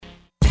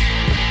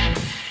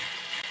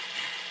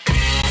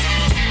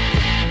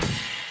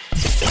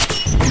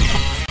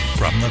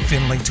the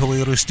Finley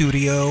Toyota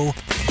studio,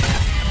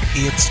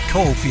 it's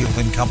Cofield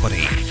and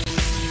Company.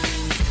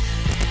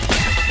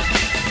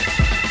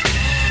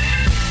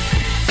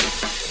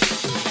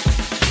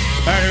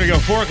 All right, here we go.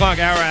 4 o'clock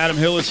hour. Adam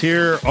Hill is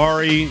here.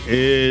 Ari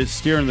is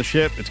steering the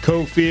ship. It's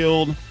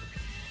Cofield.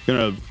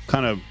 Going to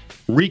kind of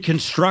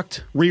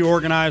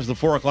reorganize the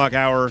 4 o'clock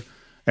hour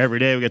every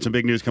day. We got some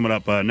big news coming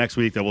up next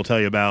week that we'll tell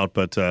you about.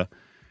 But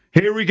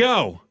here we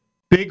go.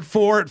 Big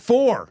 4 at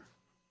 4.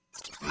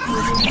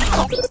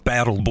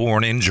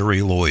 Battleborn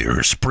Injury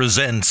Lawyers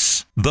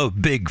presents the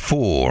Big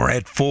 4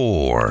 at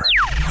 4.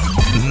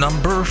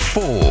 Number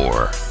 4.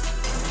 All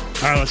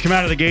right, let's come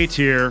out of the gates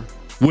here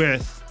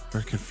with...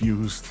 Very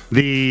confused.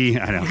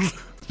 I know.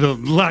 A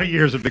lot of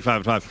years of Big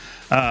 5 at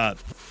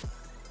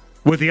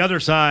 5. With the other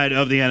side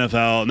of the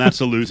NFL, and that's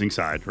the losing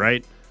side,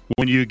 right?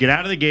 When you get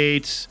out of the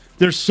gates,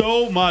 there's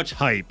so much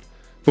hype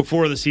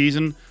before the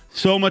season,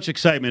 so much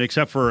excitement,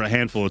 except for a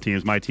handful of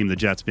teams, my team, the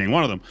Jets, being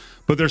one of them.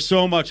 But there's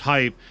so much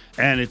hype,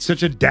 and it's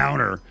such a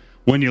downer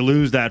when you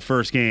lose that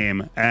first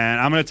game. And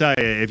I'm going to tell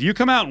you, if you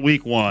come out in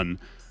week 1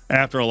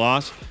 after a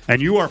loss,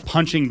 and you are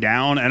punching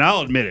down, and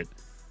I'll admit it,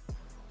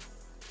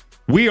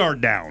 we are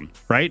down,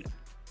 right?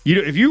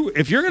 If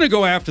you're going to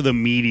go after the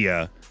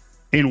media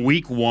in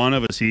week 1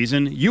 of a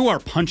season, you are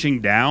punching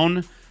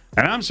down,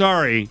 and I'm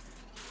sorry,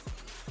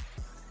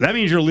 that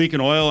means you're leaking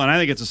oil, and I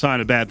think it's a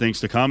sign of bad things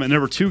to come. And there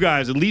were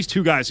at least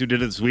two guys who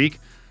did it this week.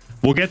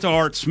 We'll get to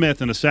Art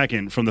Smith in a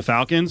second from the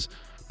Falcons,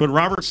 but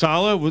Robert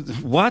Saleh,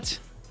 what?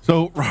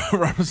 So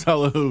Robert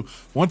Saleh, who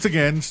once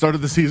again started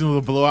the season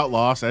with a blowout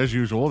loss, as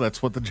usual.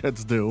 That's what the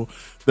Jets do.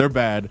 They're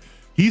bad.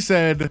 He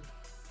said,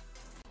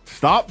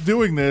 stop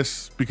doing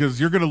this because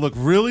you're going to look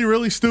really,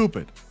 really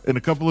stupid in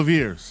a couple of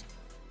years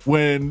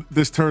when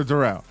this turns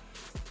around.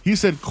 He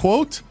said,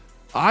 quote,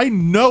 I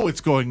know it's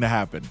going to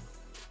happen.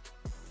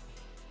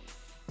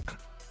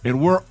 And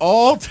we're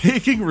all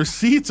taking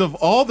receipts of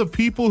all the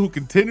people who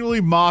continually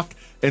mock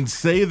and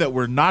say that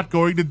we're not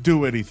going to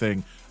do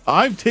anything.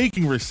 I'm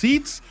taking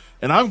receipts,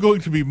 and I'm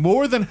going to be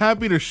more than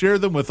happy to share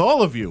them with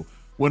all of you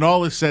when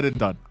all is said and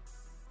done.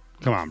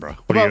 Come on, bro.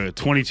 What are you, a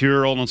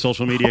 22-year-old on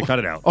social media? Cut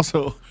it out.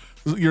 Also,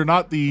 you're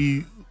not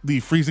the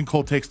Freezing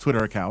Cold Takes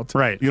Twitter account.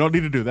 Right. You don't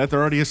need to do that. There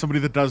already is somebody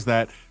that does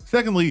that.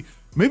 Secondly,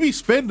 maybe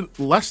spend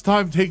less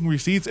time taking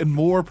receipts and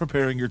more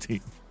preparing your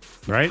team.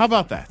 Right. How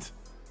about that?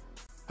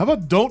 How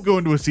about don't go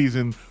into a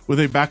season with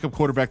a backup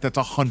quarterback that's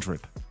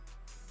 100?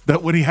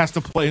 That when he has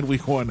to play in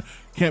week 1,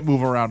 can't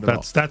move around at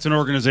all. That's an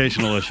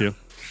organizational issue.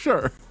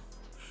 Sure.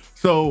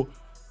 So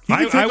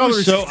I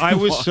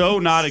was so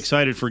not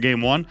excited for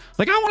game 1.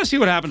 Like, I want to see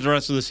what happens the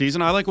rest of the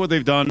season. I like what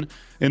they've done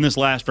in this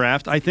last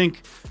draft. I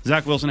think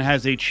Zach Wilson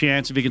has a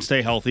chance if he can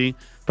stay healthy.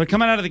 But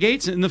coming out of the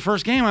gates in the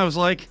first game, I was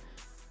like,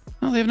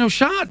 oh, they have no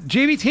shot.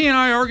 JVT and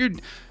I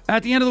argued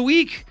at the end of the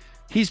week.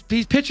 He's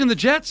pitching the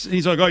Jets, and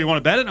he's like, oh, you want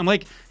to bet it? I'm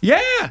like,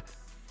 yeah.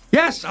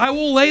 Yes, I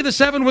will lay the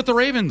 7 with the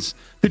Ravens.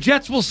 The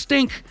Jets will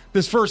stink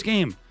this first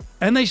game.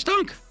 And they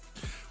stunk.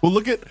 Well,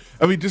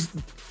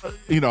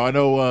 I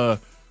know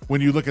when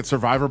you look at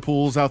survivor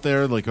pools out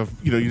there,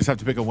 you just have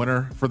to pick a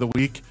winner for the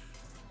week.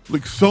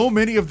 Like, so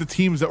many of the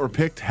teams that were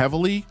picked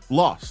heavily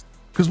lost.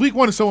 Because week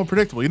 1 is so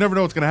unpredictable. You never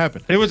know what's going to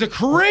happen. It was a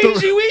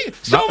crazy week.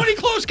 So many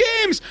close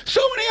games. So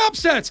many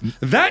upsets.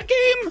 That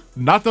game?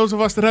 Not those of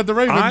us that had the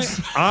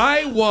Ravens.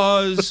 I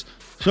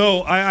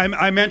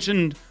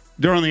mentioned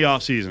during the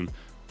offseason,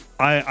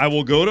 I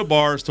will go to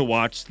bars to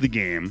watch the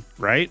game,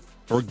 right?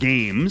 Or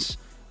games.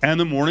 And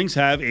the mornings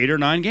have 8 or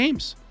 9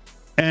 games.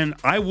 And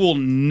I will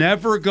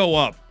never go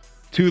up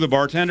to the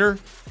bartender.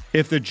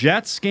 If the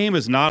Jets game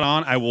is not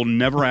on, I will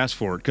never ask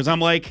for it. Because I'm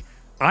like,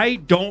 I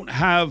don't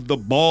have the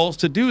balls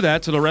to do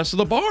that to the rest of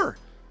the bar.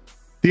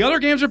 The other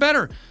games are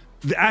better.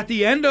 At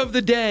the end of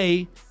the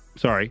day,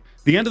 the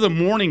end of the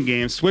morning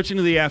game, switching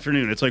to the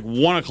afternoon, it's like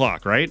 1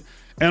 o'clock, right?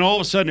 And all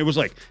of a sudden, it was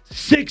like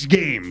 6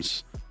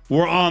 games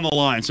were on the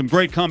line. Some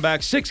great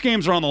comebacks. 6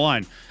 games are on the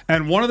line.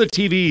 And one of the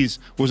TVs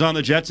was on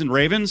the Jets and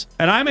Ravens.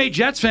 And I'm a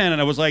Jets fan,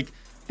 and I was like,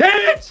 damn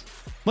it!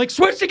 Like,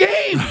 switch the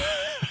game!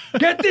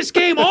 Get this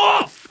game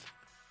off!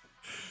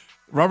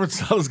 Robert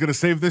Saleh is going to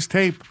save this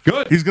tape.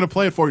 Good. He's going to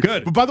play it for you.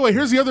 Good. But by the way,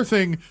 here's the other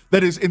thing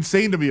that is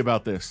insane to me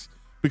about this.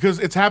 Because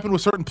it's happened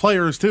with certain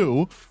players,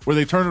 too, where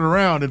they turn it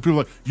around and people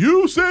are like,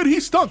 you said he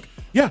stunk.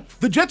 Yeah,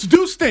 the Jets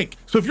do stink.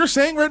 So if you're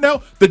saying right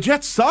now the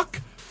Jets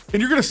suck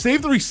and you're going to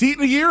save the receipt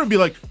in a year and be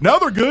like, now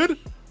they're good,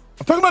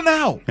 I'm talking about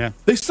now. Yeah.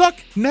 They suck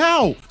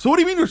now. So what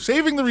do you mean you're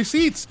saving the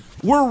receipts?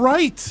 We're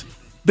right.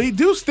 They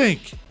do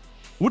stink.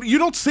 You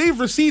don't save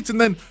receipts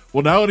and then,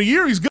 well, now in a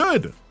year he's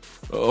good.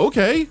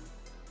 Okay.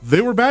 They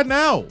were bad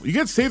now. You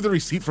can't save the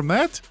receipt from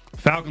that.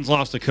 Falcons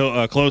lost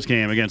a close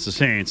game against the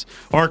Saints.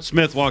 Art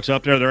Smith walks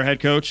up there, their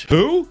head coach.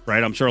 Who?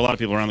 Right, I'm sure a lot of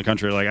people around the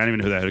country are like, I didn't even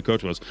know who that head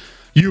coach was.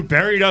 You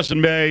buried us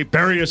in May.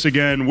 Bury us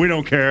again. We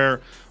don't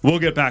care. We'll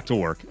get back to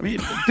work. I mean,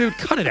 dude,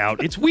 cut it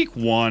out. It's week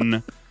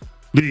 1.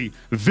 The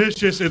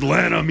vicious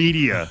Atlanta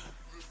media.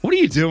 What are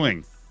you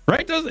doing?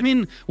 Right?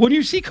 When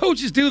you see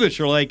coaches do this,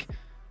 you're like,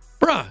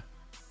 bruh,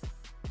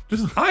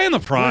 just eye on the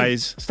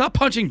prize. Stop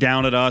punching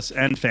down at us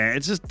and fans.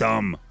 It's just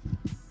dumb.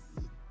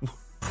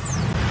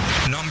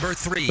 Number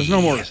 3. There's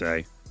no more to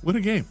say. Win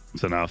a game.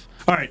 It's enough.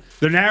 All right.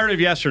 The narrative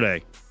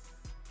yesterday.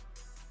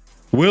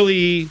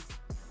 Willie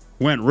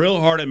went real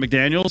hard at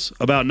McDaniels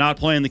about not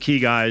playing the key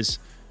guys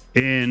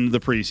in the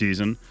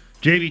preseason.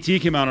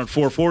 JVT came out on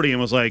 440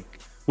 and was like,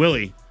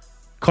 Willie,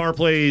 Carr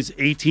plays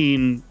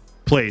 18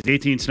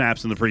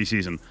 snaps in the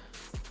preseason.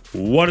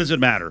 What does it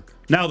matter?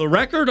 Now, the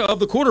record of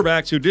the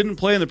quarterbacks who didn't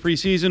play in the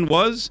preseason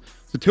was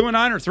the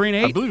 2-9 or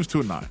 3-8? I believe it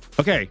was 2-9.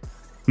 Okay,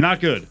 not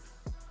good.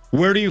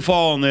 Where do you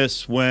fall on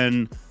this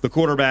when the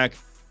quarterback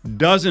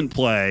doesn't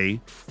play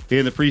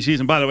in the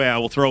preseason? By the way, I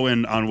will throw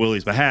in on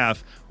Willie's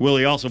behalf.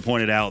 Willie also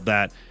pointed out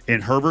that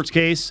in Herbert's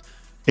case,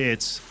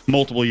 it's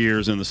multiple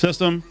years in the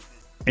system.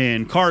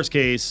 In Carr's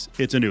case,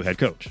 it's a new head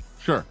coach.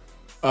 Sure.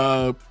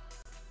 We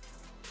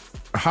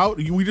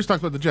just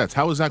talked about the Jets.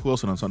 How was Zach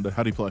Wilson on Sunday?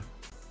 How did he play? Do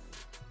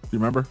you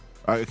remember?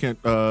 I can't.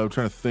 I'm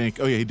trying to think.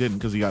 Oh yeah, he didn't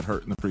because he got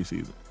hurt in the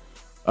preseason.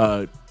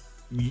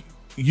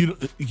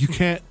 You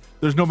can't.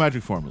 There's no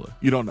magic formula.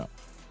 You don't know.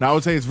 Now I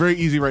would say it's very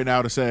easy right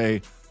now to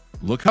say,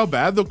 look how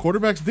bad the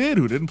quarterbacks did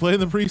who didn't play in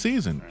the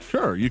preseason.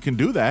 Sure, you can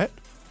do that,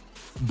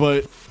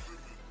 but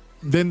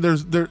then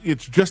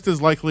it's just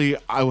as likely.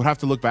 I would have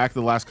to look back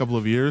the last couple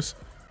of years.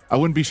 I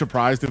wouldn't be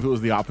surprised if it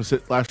was the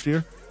opposite last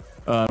year.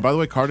 By the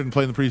way, Carr didn't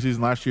play in the preseason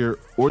last year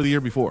or the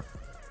year before.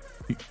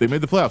 They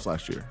made the playoffs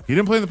last year. He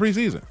didn't play in the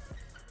preseason.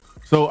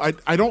 So I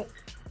don't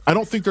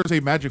think there's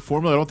a magic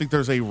formula. I don't think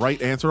there's a right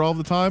answer all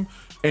the time.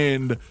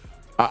 And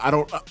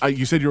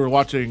you said you were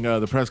watching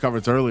the press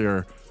conference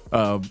earlier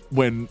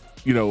when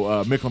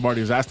Mick Lombardi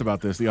was asked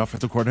about this, the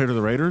offensive coordinator of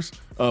the Raiders,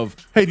 of,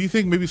 hey, do you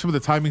think maybe some of the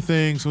timing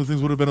things, some of the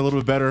things would have been a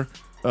little bit better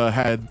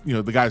had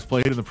the guys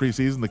played in the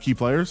preseason, the key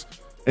players?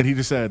 And he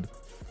just said,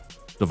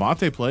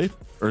 Devontae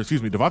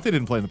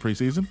didn't play in the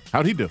preseason.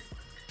 How'd he do?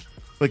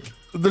 Like,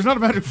 there's not a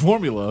magic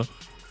formula,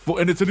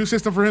 and it's a new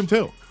system for him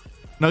too.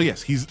 Now,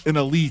 yes, he's an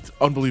elite,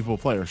 unbelievable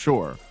player,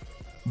 sure,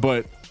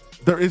 but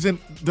there's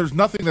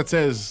nothing that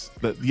says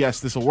that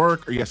yes, this will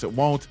work or yes, it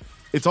won't.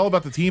 It's all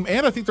about the team,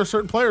 and I think there's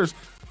certain players.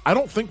 I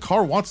don't think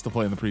Carr wants to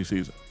play in the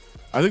preseason.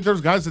 I think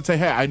there's guys that say,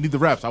 hey, I need the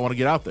reps. I want to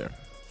get out there.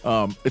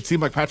 It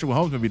seemed like Patrick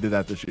Mahomes maybe did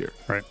that this year,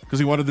 right? Because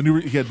he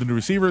had the new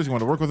receivers. He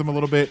wanted to work with them a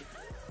little bit.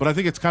 But I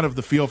think it's kind of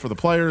the feel for the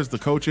players, the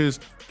coaches.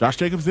 Josh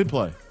Jacobs did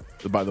play,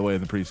 by the way,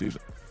 in the preseason.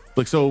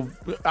 So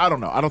I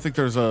don't know. I don't think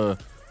there's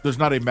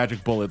not a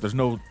magic bullet. There's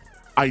no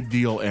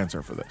ideal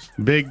answer for this.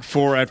 Big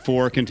 4 at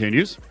 4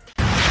 continues.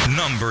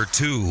 Number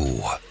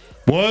 2.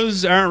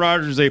 Was Aaron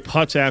Rodgers a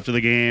putz after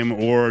the game,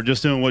 or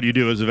just doing what you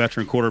do as a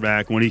veteran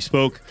quarterback when he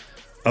spoke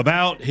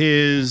about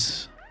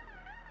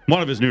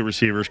one of his new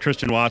receivers,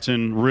 Christian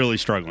Watson, really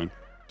struggling?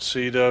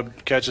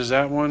 C-Dub catches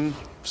that one,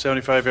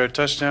 75-yard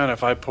touchdown.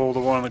 If I pull the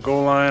one on the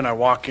goal line, I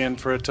walk in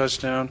for a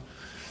touchdown.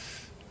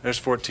 There's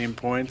 14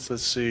 points.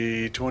 Let's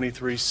see,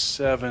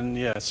 23-7.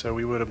 Yeah, so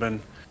we would have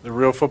been the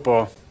real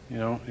football.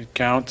 It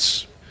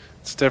counts.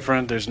 It's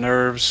different. There's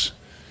nerves.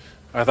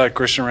 I thought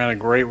Christian ran a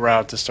great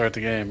route to start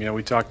the game.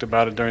 We talked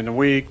about it during the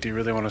week. Do you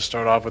really want to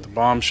start off with a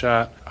bomb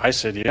shot? I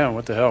said, yeah,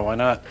 what the hell? Why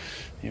not?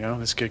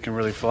 This kid can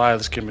really fly.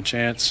 Let's give him a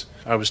chance.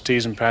 I was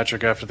teasing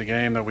Patrick after the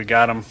game that we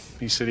got him.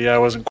 He said, yeah, I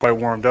wasn't quite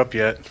warmed up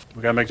yet.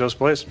 We got to make those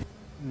plays.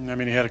 I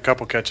mean, he had a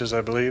couple catches, I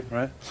believe,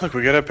 right? Look,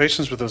 we got to have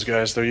patience with those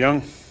guys. They're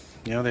young.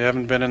 They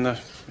haven't been in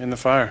the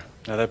fire.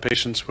 Now, that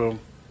patience will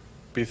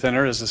be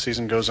thinner as the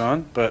season goes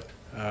on, but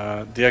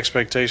the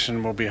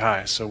expectation will be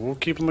high. So we'll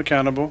keep them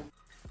accountable.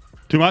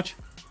 Too much?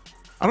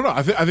 I don't know.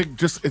 I think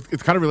just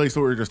it kind of relates to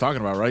what we were just talking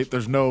about, right?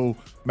 There's no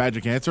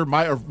magic answer.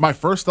 My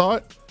first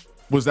thought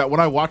was that when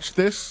I watched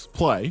this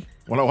play,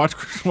 when I watched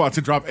Christian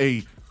Watson drop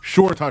a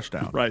sure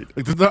touchdown, right?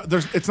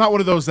 It's not one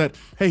of those that,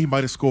 hey, he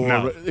might have scored.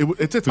 No.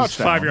 It's a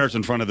touchdown. 5 yards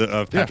in front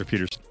of Patrick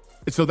Peterson.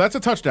 So that's a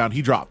touchdown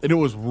he dropped, and it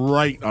was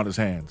right on his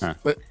hands. Huh.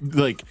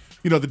 The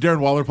Darren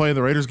Waller play in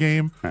the Raiders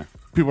game. Huh.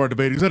 People are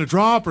debating, is that a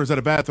drop or is that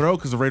a bad throw?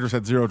 Because the Raiders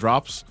had 0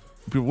 drops.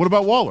 People, what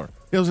about Waller?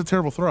 It was a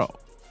terrible throw.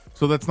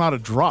 So that's not a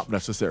drop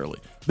necessarily.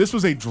 This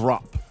was a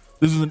drop.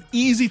 This was an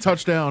easy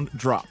touchdown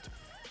dropped.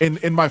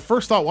 And my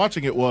first thought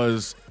watching it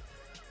was,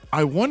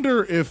 I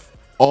wonder if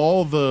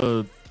all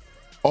the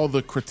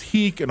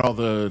critique and all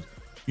the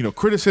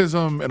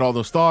criticism and all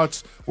those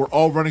thoughts were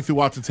all running through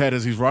Watson's head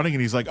as he's running,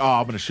 and he's like, oh,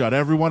 I'm going to shut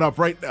everyone up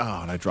right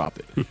now, and I dropped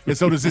it. And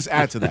so does this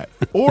add to that?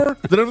 Or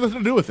did it have nothing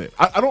to do with it?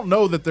 I don't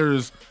know that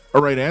there's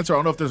a right answer. I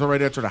don't know if there's a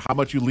right answer to how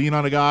much you lean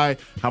on a guy,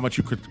 how much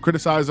you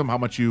criticize him, how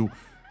much you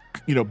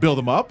build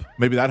him up.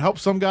 Maybe that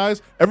helps some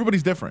guys.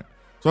 Everybody's different.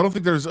 So I don't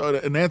think there's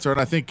an answer, and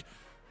I think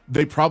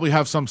they probably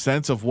have some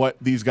sense of what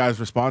these guys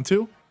respond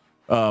to.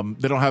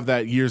 They don't have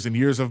that years and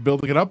years of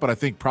building it up, but I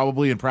think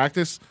probably in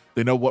practice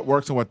they know what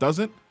works and what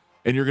doesn't,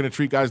 and you're going to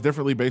treat guys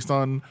differently based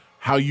on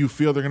how you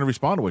feel they're going to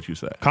respond to what you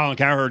say. Colin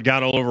Cowherd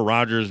got all over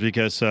Rodgers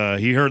because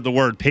he heard the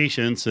word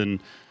patience,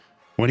 and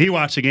when he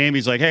watched the game,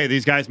 he's like, hey,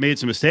 these guys made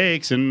some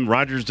mistakes, and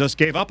Rodgers just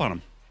gave up on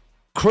them.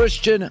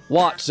 Christian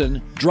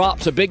Watson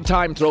drops a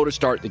big-time throw to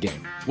start the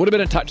game. Would have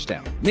been a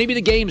touchdown. Maybe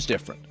the game's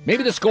different.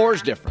 Maybe the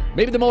score's different.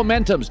 Maybe the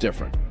momentum's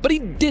different. But he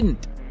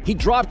didn't. He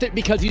dropped it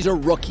because he's a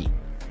rookie.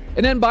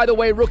 And then, by the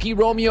way, rookie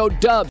Romeo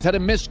Doubs had a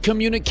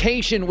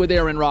miscommunication with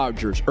Aaron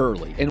Rodgers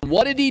early. And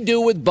what did he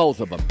do with both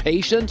of them?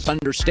 Patience,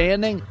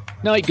 understanding?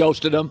 No, he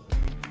ghosted them.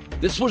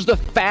 This was the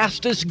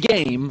fastest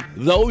game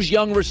those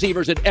young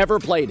receivers had ever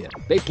played in.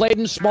 They played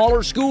in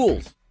smaller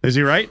schools. Is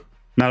he right?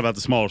 Not about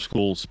the smaller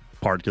schools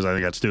part, because I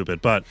think that's stupid,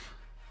 but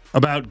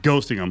about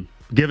ghosting them,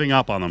 giving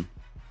up on them.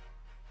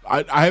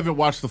 I haven't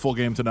watched the full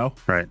game to know.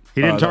 Right.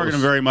 He didn't target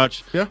him very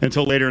much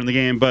until later in the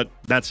game. But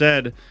that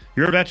said,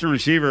 you're a veteran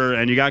receiver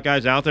and you got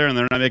guys out there and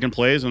they're not making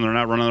plays and they're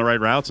not running the right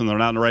routes and they're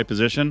not in the right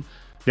position.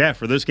 Yeah,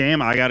 for this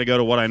game, I got to go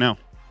to what I know.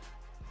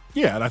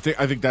 Yeah, and I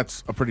think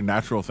that's a pretty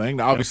natural thing.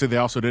 Now, obviously, they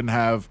also didn't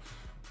have,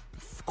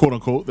 quote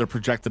unquote, their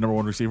projected number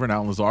one receiver,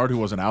 Allen Lazard, who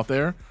wasn't out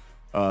there.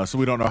 So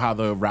we don't know how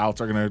the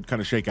routes are going to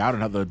kind of shake out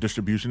and how the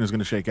distribution is going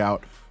to shake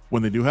out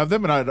when they do have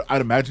them. And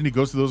I'd imagine he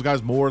goes to those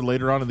guys more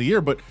later on in the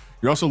year. But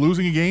you're also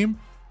losing a game.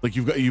 Like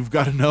you've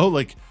got to know,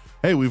 like,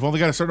 hey, we've only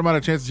got a certain amount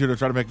of chances here to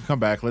try to make a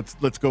comeback.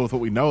 Let's go with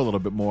what we know a little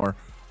bit more.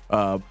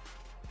 I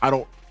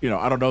don't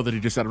know that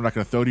he just said, I'm not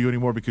going to throw to you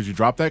anymore because you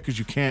dropped that, because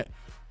you can't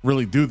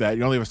really do that.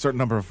 You only have a certain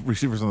number of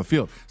receivers on the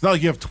field. It's not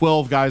like you have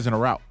 12 guys in a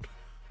route.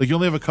 Like, you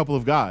only have a couple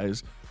of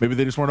guys. Maybe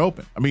they just weren't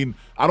open. I mean,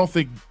 I don't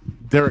think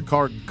Derek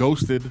Carr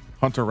ghosted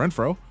Hunter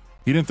Renfrow.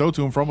 He didn't throw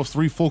to him for almost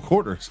 3 full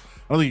quarters.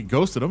 I don't think he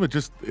ghosted him.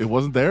 It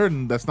wasn't there,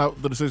 and that's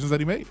not the decisions that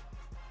he made.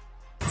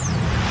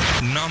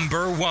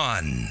 Number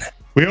 1.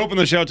 We opened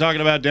the show talking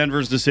about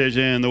Denver's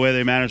decision, the way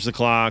they managed the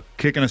clock,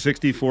 kicking a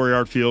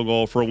 64-yard field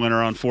goal for a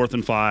winner on 4th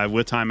and 5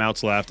 with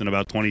timeouts left in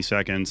about 20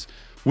 seconds.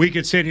 We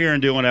could sit here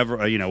and do whatever,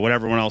 what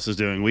everyone else is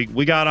doing.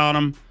 We got on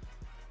them.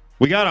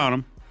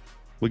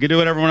 We could do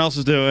what everyone else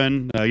is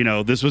doing.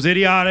 This was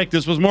idiotic.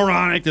 This was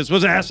moronic. This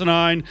was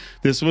asinine.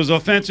 This was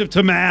offensive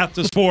to math,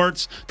 to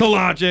sports, to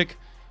logic.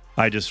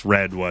 I just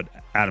read what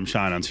Adam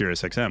Schein on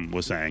SiriusXM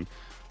was saying.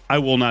 I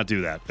will not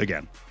do that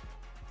again.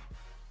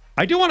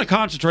 I do want to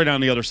concentrate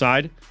on the other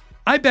side.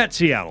 I bet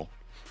Seattle.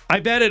 I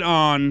bet it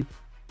on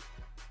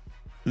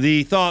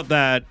the thought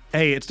that,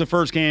 hey, it's the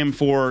first game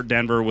for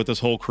Denver with this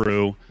whole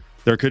crew.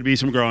 There could be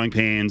some growing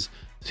pains.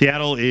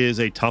 Seattle is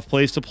a tough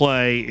place to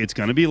play. It's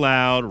going to be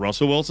loud.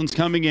 Russell Wilson's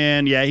coming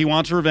in. Yeah, he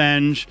wants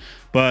revenge,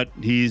 but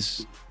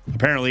he's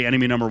apparently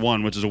enemy number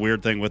 1, which is a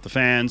weird thing with the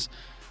fans.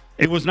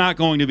 It was not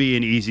going to be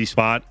an easy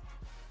spot.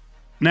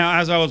 Now,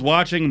 as I was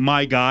watching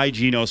my guy,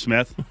 Geno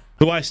Smith,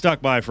 who I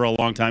stuck by for a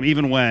long time,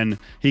 even when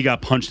he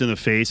got punched in the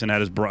face and had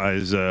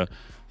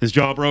his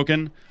jaw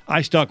broken,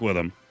 I stuck with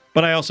him.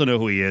 But I also know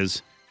who he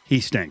is.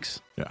 He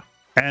stinks. Yeah.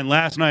 And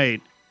last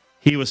night,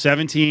 he was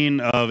 17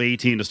 of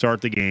 18 to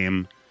start the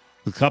game.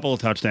 A couple of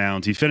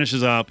touchdowns. He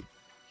finishes up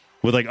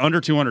with like under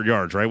 200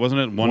 yards, right?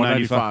 Wasn't it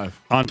 195?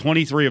 On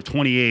 23 of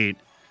 28.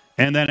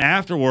 And then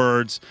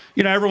afterwards,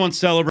 everyone's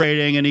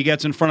celebrating, and he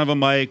gets in front of a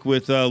mic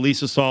with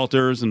Lisa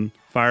Salters and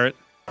fire it.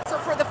 So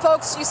for the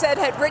folks you said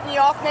had written you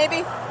off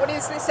maybe, what do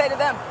you say to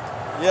them?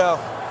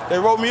 Yeah, they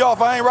wrote me off.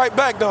 I ain't right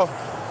back, though.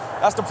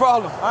 That's the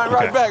problem. I ain't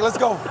right back. Let's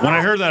go. When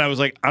I heard that, I was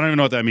like, I don't even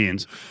know what that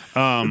means.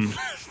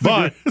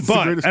 But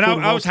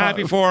I was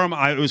happy for him.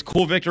 It was a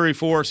cool victory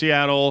for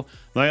Seattle.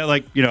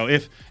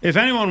 If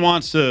anyone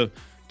wants to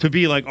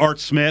be like Art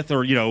Smith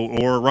or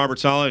Robert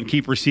Saleh and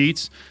keep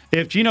receipts,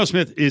 if Geno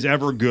Smith is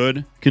ever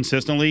good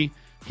consistently,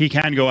 he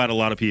can go at a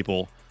lot of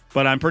people.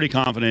 But I'm pretty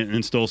confident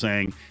in still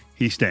saying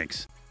he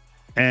stinks.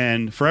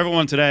 And for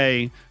everyone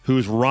today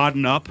who's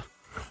rodding up,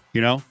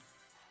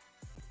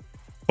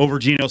 over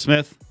Geno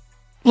Smith,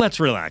 let's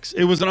relax.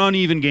 It was an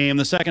uneven game.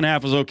 The second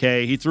half was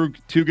okay. He threw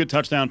 2 good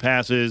touchdown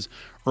passes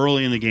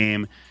early in the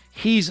game.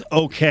 He's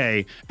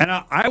okay. And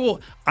I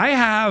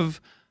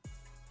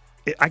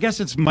guess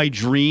it's my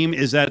dream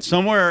is that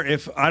somewhere,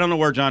 I don't know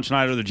where John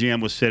Schneider, the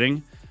GM, was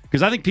sitting,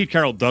 because I think Pete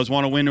Carroll does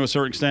want to win to a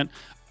certain extent.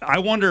 I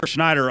wonder if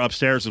Schneider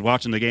upstairs is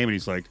watching the game and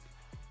he's like,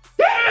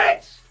 damn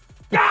it!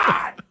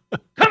 God!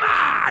 Come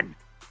on!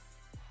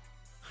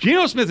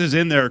 Geno Smith is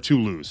in there to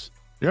lose.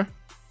 Yeah.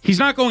 He's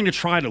not going to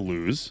try to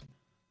lose.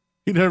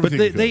 He did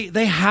everything But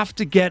they have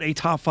to get a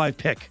top 5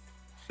 pick.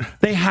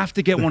 They have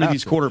to get one of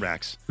these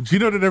quarterbacks.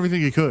 Geno did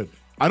everything he could.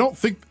 I don't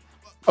think.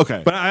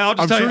 Okay, but I'll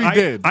just tell you, he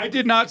did. I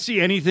did not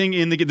see anything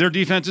in their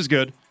defense is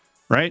good,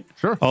 right?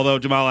 Sure. Although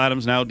Jamal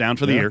Adams now down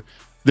for the year,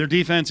 their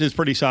defense is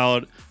pretty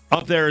solid.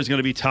 Up there is going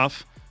to be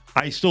tough.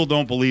 I still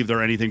don't believe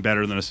they're anything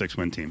better than a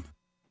 6-win team.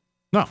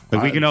 No,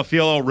 we can all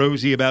feel all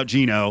rosy about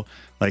Geno.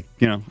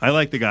 I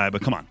like the guy,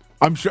 but come on.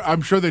 I'm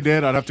sure they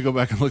did. I'd have to go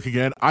back and look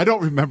again. I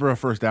don't remember a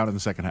first down in the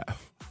second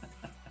half.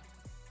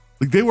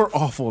 They were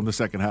awful in the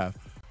second half.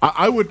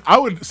 I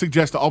would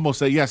suggest to almost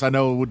say, yes, I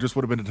know it would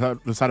have been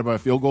decided by a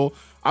field goal.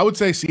 I would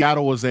say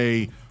Seattle was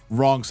a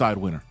wrong side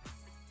winner.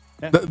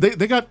 Yeah.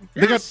 They got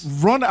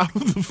run out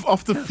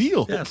off the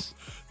field. Yes.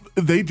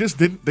 They just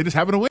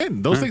happen to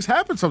win. Those things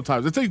happen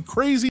sometimes. It's a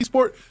crazy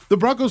sport. The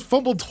Broncos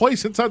fumbled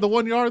twice inside the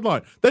 1-yard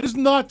line. That is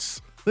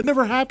nuts. That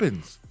never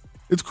happens.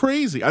 It's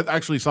crazy. I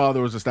actually saw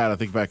there was a stat, I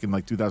think back in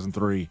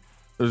 2003.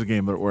 There's a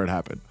game where it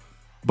happened.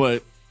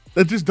 But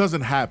that just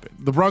doesn't happen.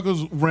 The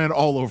Broncos ran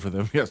all over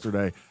them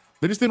yesterday.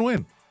 They just didn't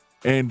win.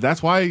 And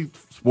that's why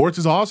sports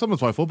is awesome.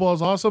 That's why football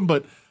is awesome.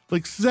 But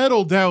Like,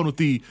 settle down with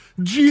the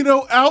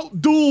Geno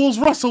out-duels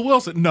Russell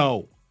Wilson.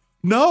 No,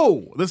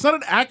 that's not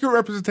an accurate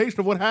representation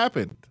of what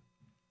happened.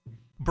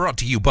 Brought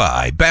to you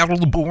by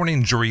Battle-Born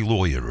Injury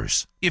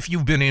Lawyers. If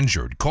you've been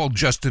injured, call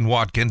Justin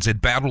Watkins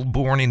at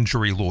Battle-Born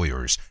Injury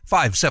Lawyers,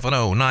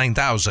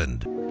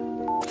 570-9000.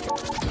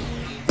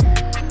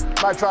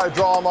 Might try to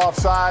draw him off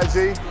sides,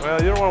 Z.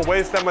 Well, you don't want to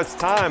waste that much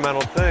time, I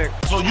don't think.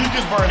 So you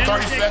just burned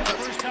 30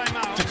 seconds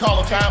to call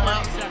a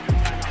timeout?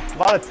 A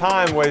lot of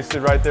time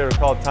wasted right there to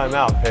call a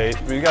timeout, Pate.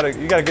 But you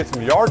gotta get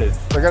some yardage.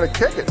 They're gonna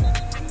kick it.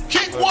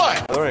 Kick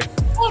what?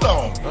 Hold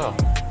on. Oh.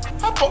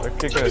 How far?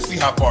 Let me see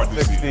how far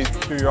this is.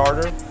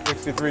 62-yarder,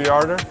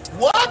 63-yarder.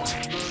 What?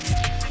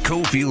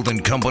 Cofield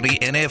and Company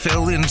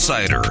NFL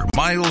insider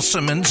Miles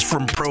Simmons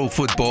from Pro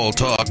Football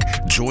Talk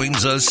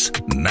joins us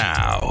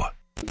now.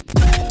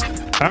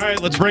 All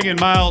right, let's bring in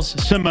Miles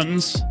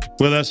Simmons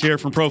with us here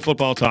from Pro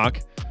Football Talk.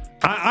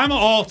 I'm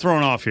all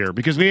thrown off here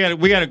because we had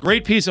a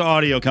great piece of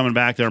audio coming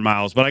back there,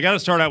 Miles. But I got to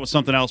start out with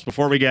something else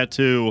before we get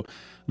to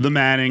the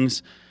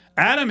Mannings.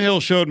 Adam Hill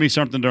showed me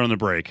something during the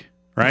break,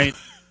 right?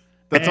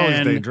 That's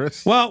always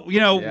dangerous. Well,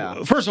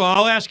 First of all,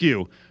 I'll ask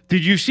you,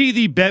 did you see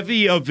the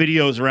bevy of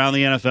videos around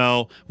the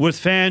NFL with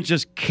fans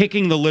just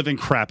kicking the living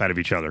crap out of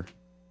each other?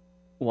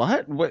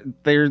 What?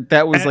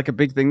 That was like a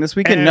big thing this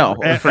weekend? No,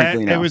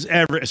 frankly, no. It was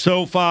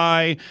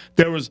SoFi.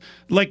 There was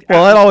like.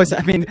 Well, it always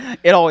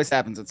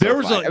happens at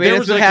SoFi. It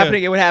would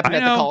happen at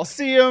the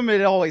Coliseum.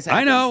 It always happens.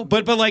 I know,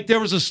 but like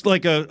there was a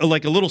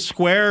little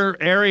square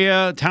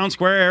area, town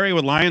square area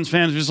with Lions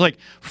fans, just like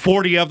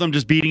 40 of them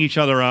just beating each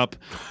other up.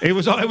 It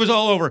was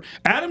all over.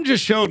 Adam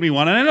just showed me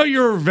one, and I know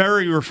you're a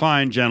very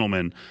refined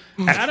gentleman.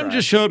 Adam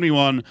just showed me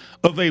one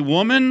of a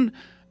woman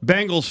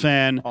Bengals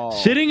fan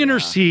sitting in her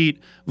seat,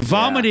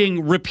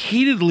 vomiting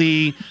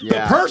repeatedly.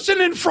 Yeah. The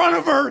person in front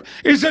of her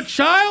is a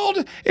child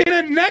in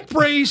a neck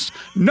brace.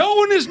 No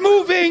one is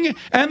moving,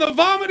 and the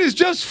vomit is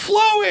just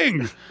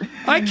flowing.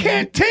 I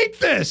can't take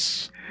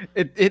this.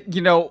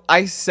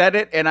 I said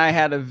it, and I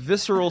had a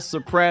visceral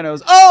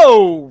Sopranos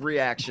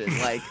reaction.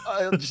 Like,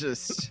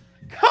 just.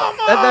 Come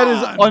on! That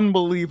is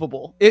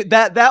unbelievable.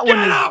 That one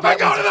is. Get up and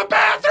go to the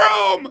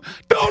bathroom!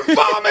 Don't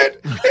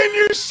vomit in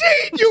your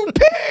seat, you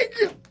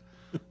pig!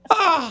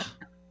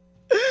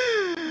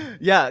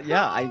 Yeah.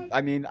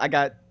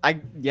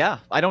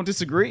 I don't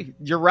disagree.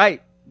 You're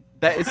right.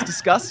 That it's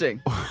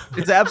disgusting.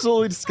 It's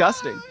absolutely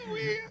disgusting.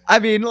 I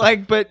mean,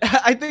 but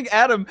I think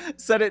Adam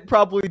said it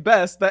probably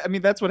best.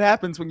 That's what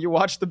happens when you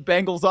watch the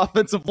Bengals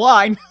offensive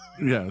line.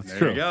 Yeah, it's there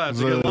true. You go. That's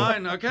a good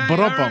line. Okay. But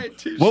all right,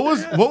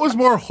 what was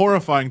more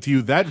horrifying to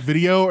you, that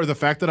video or the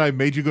fact that I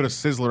made you go to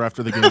Sizzler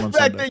after the game on Sunday?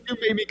 The fact that you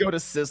made me go to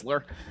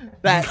Sizzler.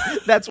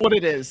 That's what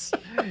it is.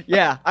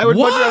 Yeah, I would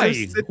much rather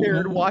sit there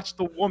and watch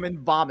the woman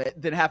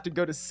vomit than have to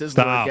go to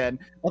Sizzler again.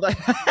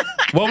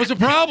 What was the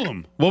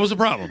problem?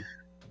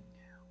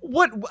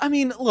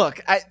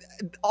 Look,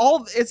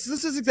 this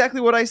is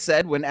exactly what I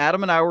said when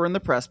Adam and I were in the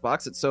press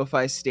box at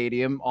SoFi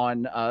Stadium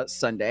on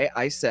Sunday.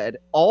 I said,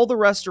 all the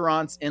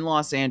restaurants in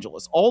Los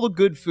Angeles, all the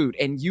good food,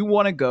 and you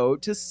want to go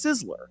to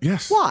Sizzler.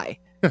 Yes. Why?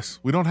 Yes,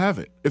 we don't have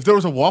it. If there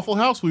was a Waffle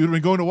House, we would have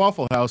been going to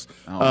Waffle House.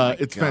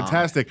 It's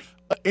fantastic.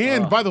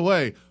 And by the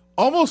way,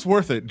 almost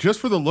worth it just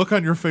for the look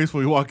on your face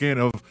when we walk in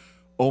of,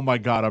 oh my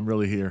God, I'm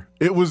really here.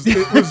 It was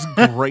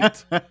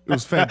great. It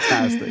was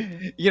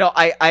fantastic.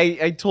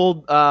 I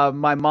told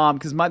my mom,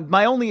 because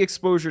my only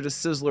exposure to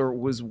Sizzler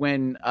was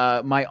when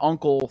my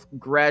uncle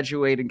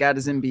graduated and got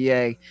his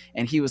MBA,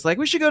 and he was like,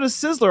 we should go to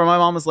Sizzler. And my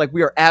mom was like,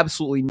 we are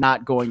absolutely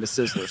not going to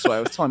Sizzler. So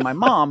I was telling my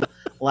mom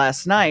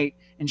last night,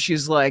 and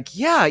she's like,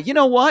 yeah, you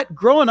know what?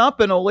 Growing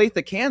up in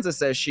Olathe,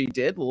 Kansas, as she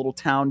did, a little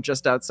town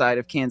just outside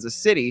of Kansas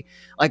City,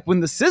 like when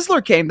the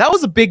Sizzler came, that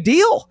was a big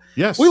deal.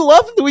 Yes. We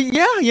loved we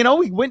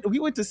went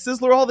to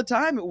Sizzler all the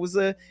time. It was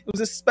a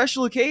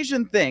special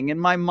occasion thing.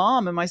 And my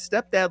mom and my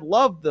stepdad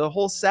loved the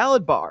whole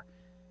salad bar.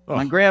 Oh.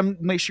 My gram,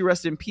 may she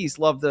rest in peace,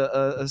 loved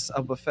a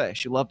buffet.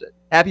 She loved it.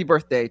 Happy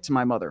birthday to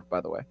my mother,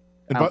 by the way.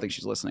 I don't think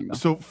she's listening though.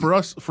 So for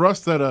us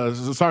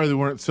that sorry they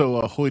weren't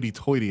so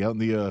hoity-toity out in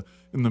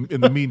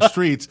the mean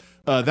streets.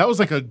 That was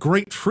like a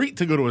great treat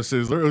to go to a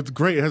Sizzler. It's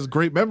great. It has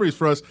great memories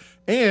for us.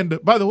 And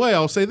by the way,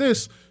 I'll say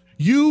this: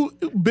 you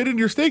bit in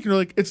your steak, and you're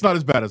like, it's not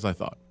as bad as I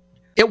thought.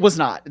 It was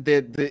not.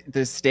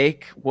 The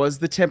steak was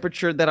the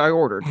temperature that I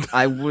ordered.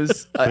 I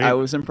was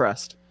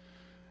impressed.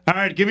 All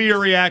right, give me your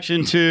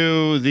reaction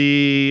to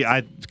the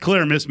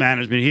clear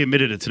mismanagement. He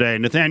admitted it today.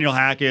 Nathaniel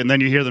Hackett, and then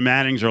you hear the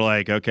Mannings are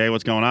like, okay,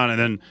 what's going on? And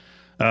then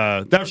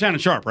that was Shannon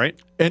Sharp, right?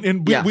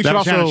 And we should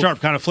also Shannon Sharp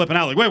kind of flipping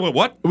out like, wait,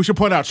 what? We should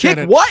point out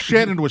Shannon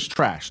was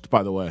trashed,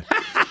 by the way.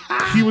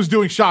 He was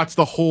doing shots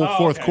the whole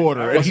fourth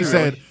quarter, and he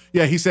said,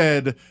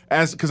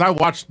 because I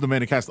watched the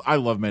Manicast. I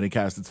love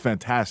Manicast. It's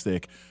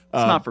fantastic.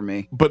 It's not for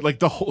me. But like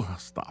the whole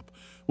stop.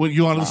 Well,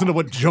 you want to listen to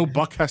what Joe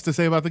Buck has to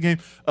say about the game?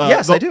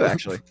 Yes, I do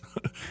actually.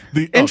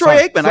 And Troy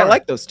Aikman, I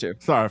like those two.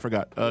 Sorry, I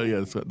forgot.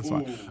 That's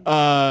fine.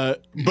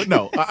 But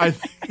no,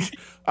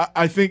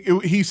 I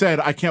think he said,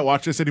 I can't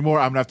watch this anymore.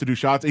 I'm going to have to do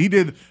shots.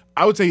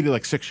 I would say he did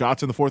like 6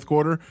 shots in the fourth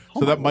quarter.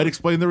 So that might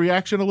explain the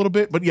reaction a little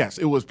bit. But yes,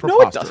 it was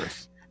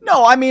preposterous.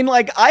 No, I mean,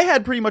 like, I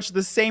had pretty much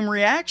the same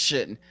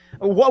reaction.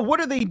 What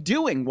are they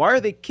doing? Why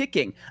are they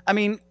kicking? I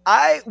mean,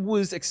 I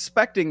was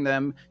expecting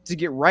them to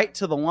get right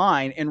to the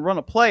line and run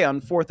a play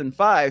on 4th and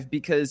 5,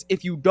 because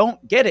if you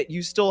don't get it,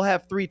 you still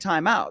have 3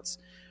 timeouts.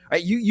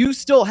 Right? You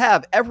still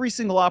have every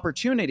single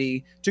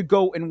opportunity to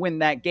go and win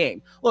that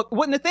game. Look,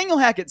 what Nathaniel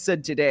Hackett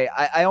said today,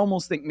 I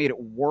almost think made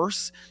it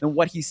worse than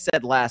what he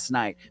said last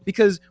night,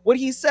 because what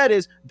he said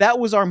is that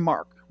was our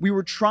mark. We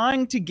were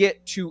trying to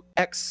get to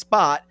X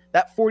spot,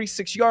 that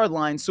 46-yard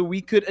line, so we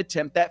could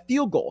attempt that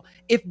field goal.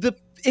 If a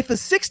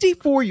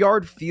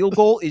 64-yard field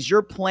goal is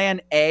your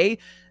plan A,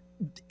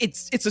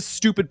 it's a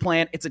stupid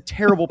plan, it's a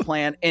terrible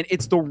plan, and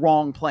it's the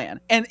wrong plan.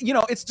 And,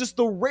 it's just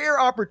the rare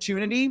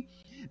opportunity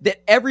that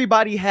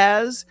everybody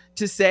has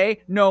to say,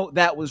 no,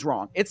 that was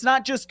wrong. It's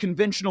not just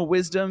conventional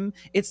wisdom.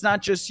 It's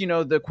not just,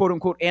 the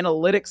quote-unquote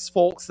analytics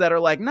folks that are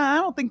like, nah, I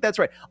don't think that's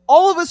right.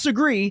 All of us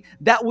agree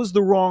that was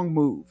the wrong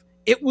move.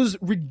 It was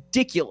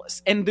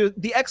ridiculous. And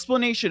the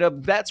explanation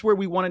of that's where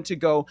we wanted to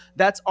go,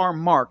 that's our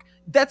mark.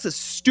 That's a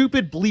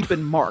stupid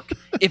bleeping mark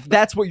if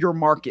that's what your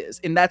mark is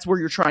and that's where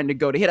you're trying to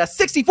go to hit a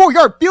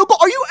 64-yard field goal.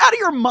 Are you out of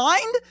your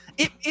mind?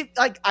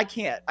 I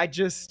can't.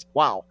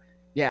 Wow.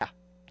 Yeah.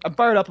 I'm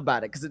fired up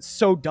about it because it's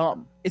so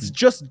dumb. It's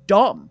just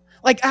dumb.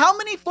 Like, how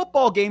many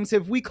football games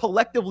have we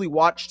collectively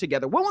watched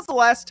together? When was the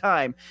last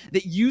time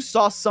that you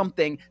saw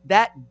something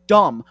that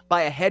dumb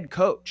by a head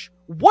coach?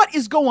 What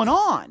is going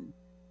on?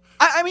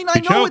 I mean, I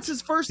know it's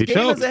his first game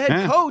as a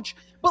head coach,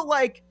 but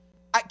like,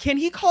 can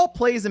he call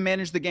plays and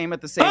manage the game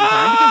at the same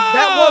time? Because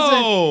that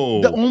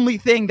wasn't the only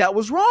thing that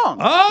was wrong,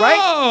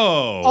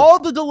 right? All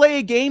the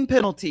delay of game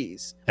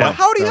penalties. Yep, well,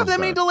 how do you have that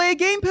many delay of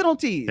game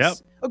penalties? Yep.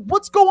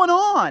 What's going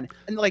on?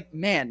 And like,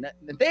 man,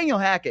 Nathaniel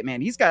Hackett,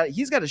 man, he's got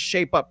to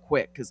shape up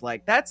quick, because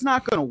like that's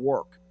not going to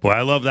work. Boy,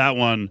 I love that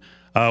one.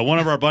 One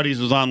of our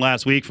buddies was on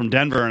last week from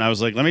Denver, and I was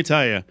like, let me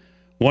tell you,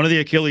 one of the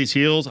Achilles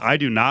heels, I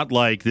do not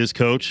like this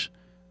coach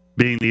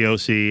being the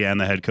OC and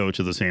the head coach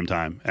at the same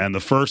time. And the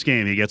first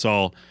game, he gets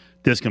all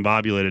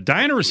discombobulated.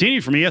 Diana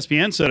Rossini from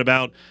ESPN said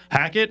about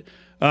Hackett,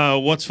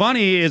 what's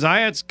funny is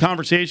I had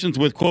conversations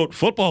with, quote,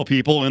 football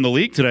people in the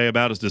league today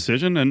about his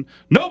decision, and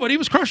nobody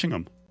was crushing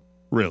him.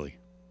 Really?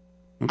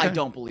 Okay. I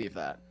don't believe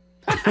that.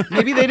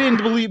 Maybe they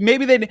didn't believe.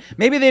 Maybe they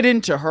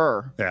didn't to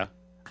her. Yeah.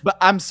 But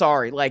I'm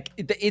sorry. Like,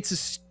 it's a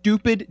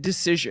stupid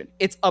decision.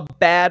 It's a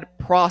bad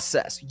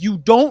process. You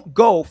don't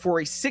go for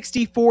a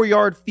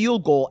 64-yard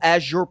field goal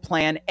as your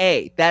plan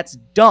A. That's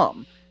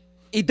dumb.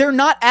 They're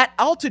not at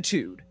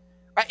altitude.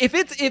 If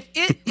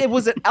it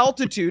was at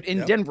altitude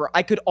in Denver,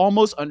 I could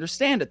almost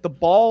understand it. The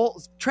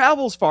ball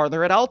travels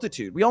farther at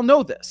altitude. We all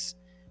know this.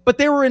 But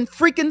they were in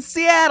freaking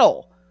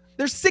Seattle.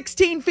 They're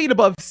 16 feet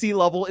above sea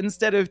level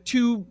instead of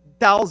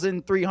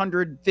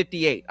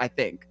 2,358, I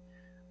think.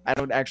 I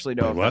don't actually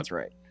know if that's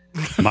right.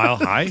 Mile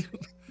high?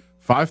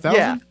 5,000?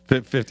 Yeah.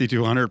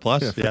 5,200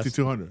 plus? Yeah,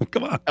 5,200. Yes.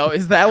 Come on. Oh,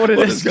 is that what it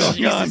is? What is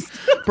going on?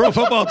 Pro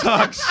Football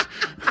Talks.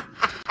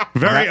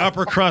 Very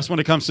upper crust when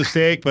it comes to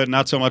steak, but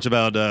not so much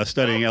about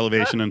studying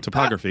elevation and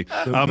topography.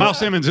 Miles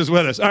Simmons is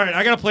with us. All right,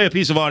 I got to play a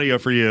piece of audio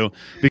for you,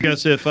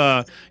 because if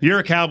you're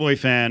a Cowboy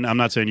fan, I'm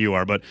not saying you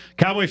are, but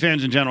Cowboy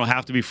fans in general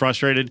have to be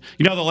frustrated.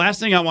 The last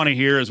thing I want to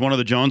hear is one of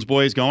the Jones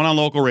boys going on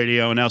local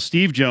radio, and now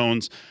Steve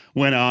Jones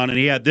went on, and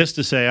he had this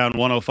to say on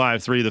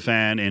 105.3 The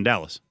Fan in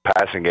Dallas.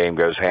 Passing game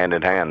goes hand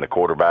in hand, the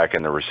quarterback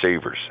and the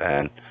receivers,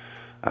 and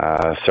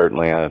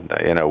certainly,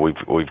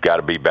 we've got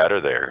to be better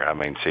there. I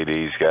mean,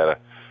 CD's got to.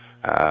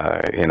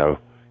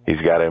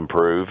 He's got to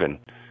improve and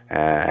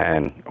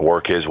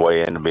work his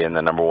way into being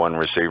the number one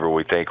receiver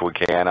we think we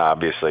can.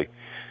 Obviously,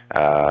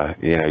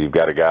 you've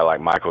got a guy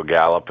like Michael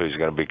Gallup who's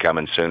going to be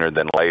coming sooner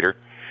than later.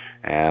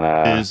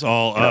 And is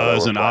all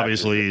us and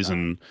obviously,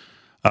 and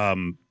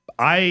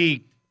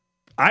I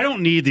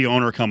don't need the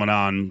owner coming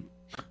on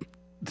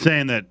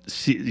saying that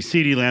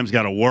CeeDee Lamb's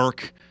got to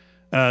work.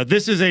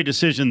 This is a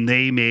decision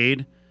they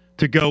made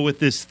to go with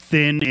this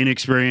thin,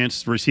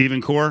 inexperienced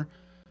receiving core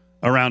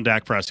around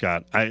Dak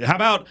Prescott. How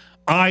about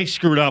I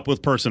screwed up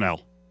with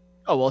personnel?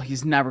 Oh, well,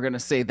 he's never going to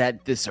say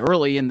that this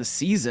early in the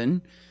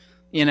season.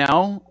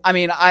 I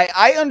mean,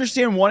 I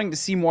understand wanting to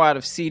see more out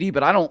of CD,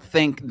 but I don't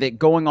think that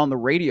going on the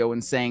radio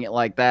and saying it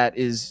like that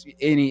is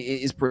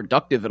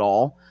productive at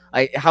all.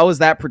 How is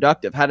that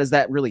productive? How does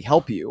that really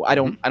help you? I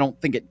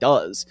don't think it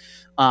does.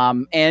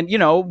 And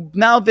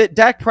now that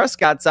Dak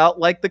Prescott's out,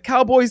 like, the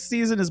Cowboys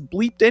season is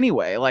bleeped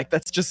anyway. Like,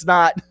 that's just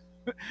not,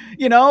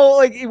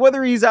 like,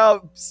 whether he's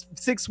out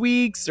 6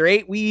 weeks or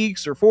 8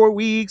 weeks or 4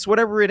 weeks,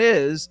 whatever it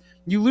is,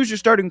 you lose your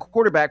starting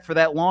quarterback for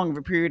that long of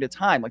a period of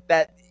time. Like,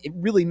 that, it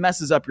really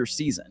messes up your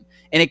season,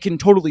 and it can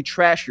totally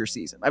trash your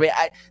season. I mean,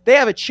 they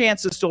have a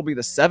chance to still be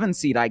the 7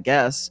 seed, I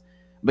guess.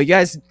 But you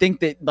guys think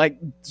that, like,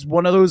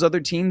 one of those other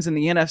teams in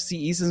the NFC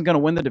East is going to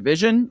win the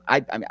division?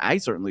 I mean, I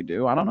certainly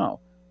do. I don't know.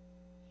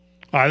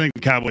 I think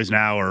the Cowboys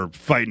now are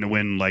fighting to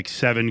win like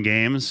 7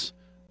 games.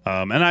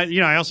 And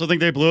I also think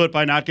they blew it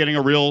by not getting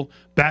a real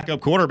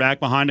backup quarterback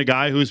behind a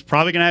guy who's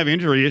probably going to have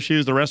injury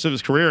issues the rest of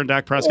his career in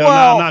Dak Prescott.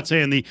 Well, I'm not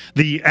saying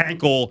the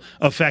ankle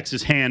affects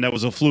his hand. That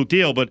was a fluke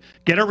deal, but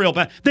get a real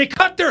back. They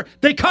cut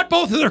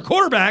both of their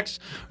quarterbacks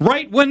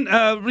right when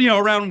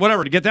around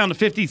whatever to get down to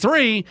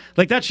 53.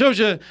 Like that shows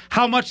you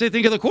how much they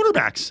think of the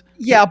quarterbacks.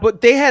 Yeah, but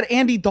they had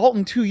Andy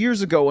Dalton 2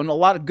 years ago, and a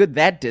lot of good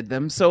that did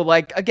them. So,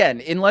 like,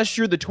 again, unless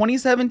you're the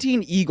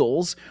 2017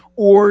 Eagles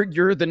or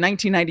you're the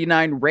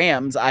 1999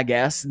 Rams, I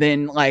guess,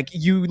 then, like,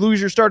 you lose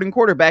your starting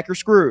quarterback, you're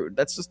screwed.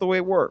 That's just the way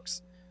it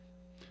works.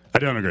 I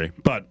don't agree,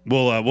 but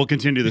we'll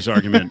continue this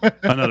argument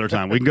another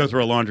time. We can go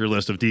through a laundry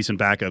list of decent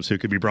backups who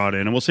could be brought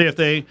in, and we'll see if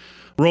they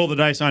roll the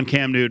dice on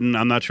Cam Newton.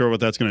 I'm not sure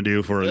what that's going to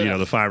do for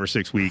the 5 or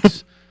 6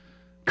 weeks.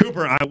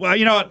 Cooper,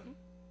 you know what?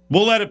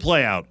 We'll let it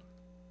play out.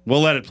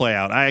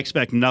 I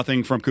expect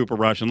nothing from Cooper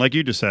Rush, and like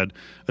you just said,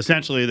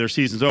 essentially their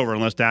season's over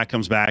unless Dak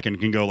comes back and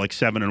can go like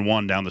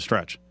 7-1 down the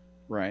stretch.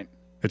 Right.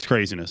 It's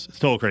craziness. It's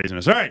total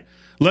craziness. All right,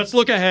 let's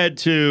look ahead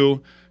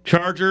to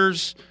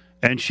Chargers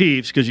and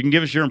Chiefs because you can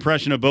give us your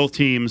impression of both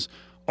teams.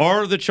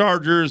 Are the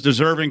Chargers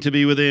deserving to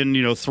be within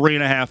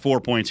 3.5,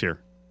 4 points here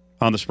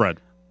on the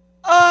spread?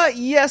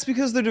 Yes,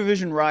 because they're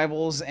division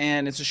rivals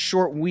and it's a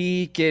short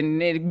week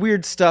and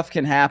weird stuff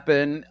can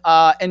happen.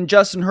 And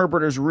Justin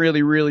Herbert is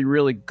really, really,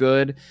 really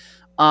good.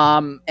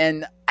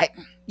 And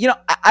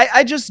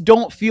I just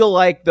don't feel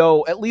like,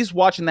 though, at least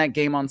watching that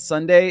game on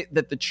Sunday,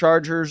 that the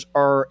Chargers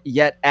are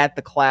yet at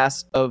the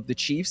class of the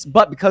Chiefs.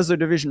 But because they're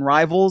division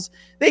rivals,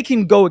 they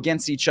can go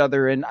against each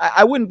other. And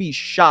I wouldn't be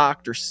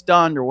shocked or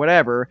stunned or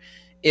whatever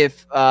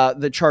if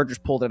the Chargers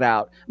pulled it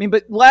out. I mean,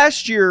 but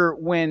last year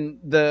when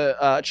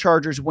the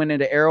Chargers went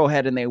into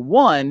Arrowhead and they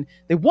won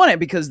it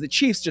because the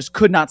Chiefs just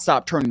could not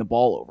stop turning the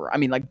ball over. I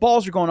mean, like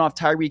balls were going off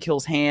Tyreek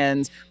Hill's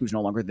hands, who's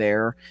no longer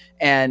there.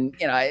 And,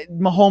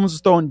 Mahomes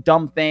was throwing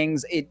dumb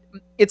things.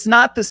 It's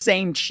not the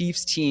same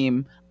Chiefs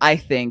team, I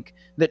think,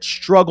 that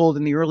struggled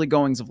in the early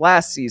goings of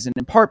last season,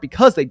 in part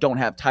because they don't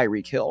have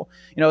Tyreek Hill.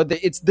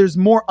 There's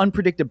more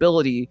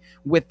unpredictability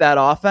with that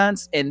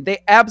offense, and they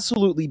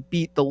absolutely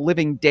beat the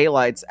living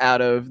daylights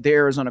out of the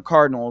Arizona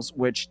Cardinals,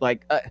 which,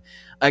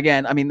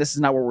 again, I mean, this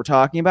is not what we're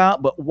talking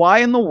about, but why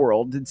in the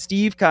world did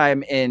Steve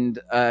Keim and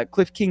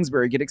Cliff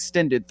Kingsbury get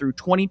extended through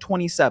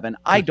 2027?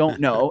 I don't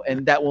know,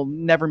 and that will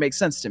never make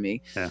sense to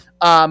me. Yeah.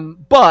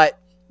 But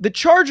the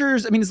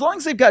Chargers, I mean, as long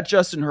as they've got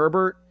Justin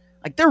Herbert,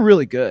 they're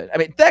really good. I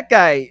mean, that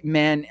guy,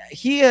 man,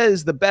 he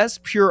has the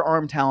best pure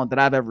arm talent that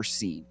I've ever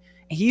seen.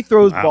 He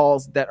throws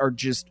balls that are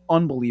just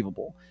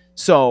unbelievable.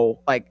 So,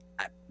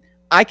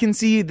 I can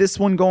see this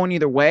one going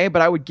either way,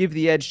 but I would give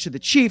the edge to the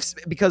Chiefs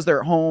because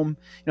they're at home.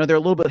 They're a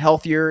little bit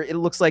healthier. It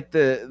looks like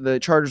the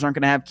Chargers aren't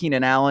going to have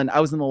Keenan Allen. I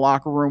was in the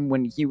locker room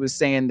when he was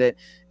saying that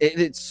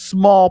it's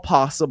small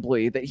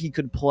possibly that he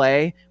could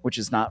play, which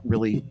is not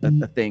really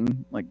a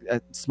thing. Like,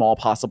 small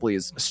possibly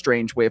is a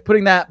strange way of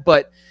putting that.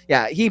 But,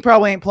 yeah, he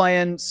probably ain't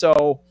playing,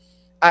 so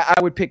I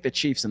would pick the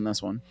Chiefs in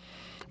this one.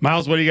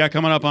 Miles, what do you got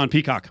coming up on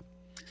Peacock?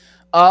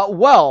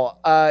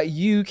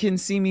 You can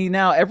see me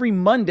now every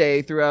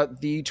Monday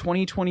throughout the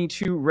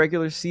 2022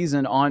 regular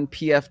season on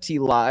PFT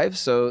Live.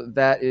 So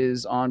that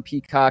is on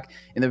Peacock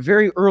in the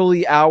very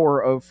early hour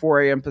of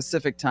 4 a.m.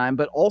 Pacific time.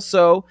 But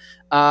also,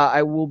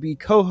 I will be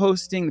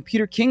co-hosting the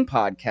Peter King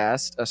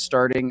podcast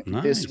starting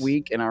this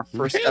week. And our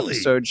first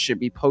episode should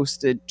be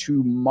posted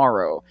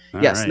tomorrow.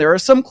 Yes, there are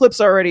some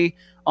clips already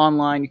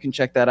online. You can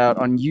check that out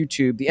on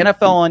YouTube, the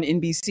NFL on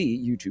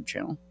NBC YouTube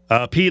channel.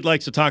 Pete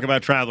likes to talk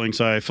about traveling,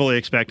 so I fully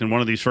expect in one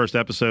of these first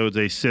episodes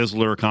a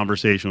sizzler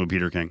conversation with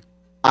Peter King.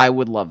 I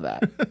would love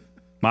that.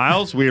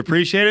 Miles, we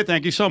appreciate it.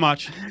 Thank you so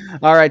much.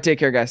 All right, take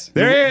care, guys.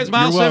 There he is,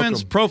 Miles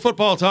Simmons, Pro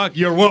Football Talk.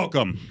 You're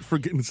welcome. For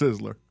getting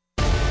sizzler.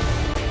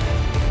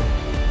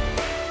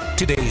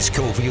 Today's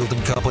Cofield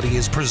and Company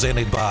is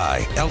presented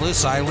by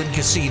Ellis Island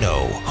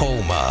Casino,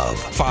 home of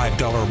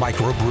 $5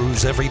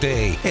 microbrews every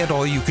day and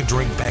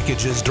all-you-can-drink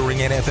packages during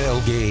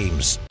NFL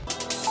games.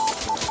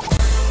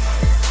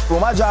 Well,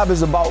 my job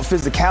is about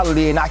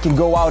physicality, and I can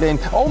go out and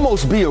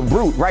almost be a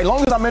brute, right? As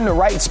long as I'm in the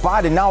right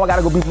spot, and now I got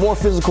to go be more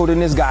physical than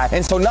this guy.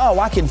 And so now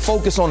I can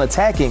focus on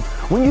attacking.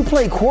 When you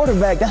play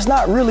quarterback, that's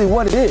not really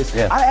what it is.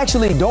 Yeah. I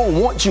actually don't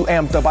want you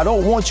amped up. I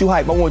don't want you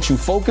hyped. I want you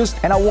focused,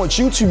 and I want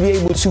you to be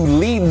able to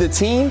lead the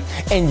team,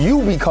 and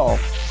you be calm.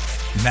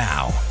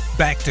 Now,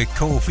 back to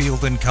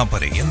Cofield and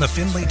Company in the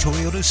Findlay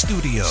Toyota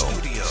studio.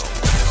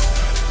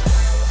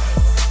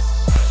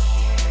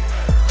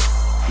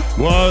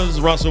 Was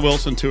Russell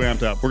Wilson too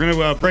amped up? We're going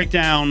to break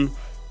down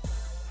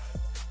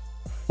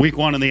week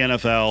 1 in the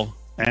NFL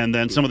and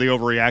then some of the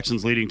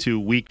overreactions leading to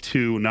week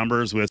 2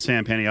 numbers with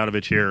Sam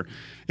Panayotovich here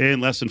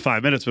in less than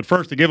 5 minutes. But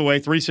first, the giveaway,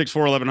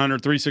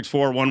 364-1100,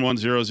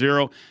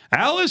 364-1100.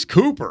 Alice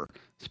Cooper,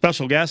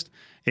 special guest,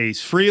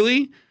 Ace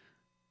Frehley,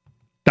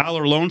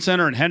 Dollar Loan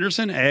Center in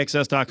Henderson.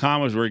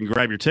 AXS.com is where you can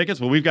grab your tickets.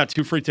 But we've got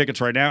 2 free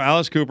tickets right now.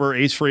 Alice Cooper,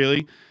 Ace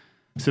Frehley.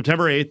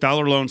 September 8th,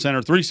 Dollar Loan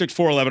Center,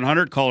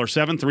 364-1100, caller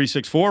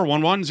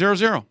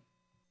 7-364-1100.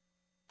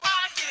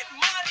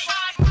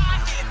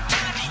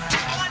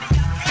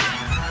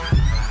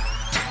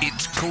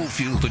 It's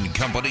Cofield and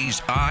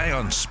Company's Eye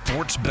on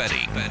Sports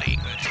Betting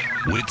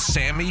with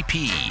Sammy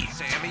P.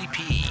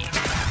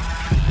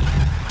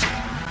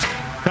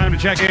 Time to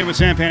check in with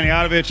Sam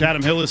Panayotovich.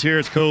 Adam Hill is here.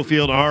 It's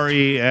Cofield,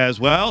 Ari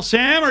as well.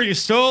 Sam, are you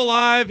still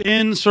alive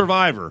in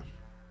Survivor?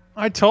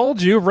 I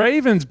told you,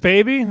 Ravens,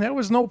 baby. That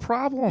was no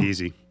problem.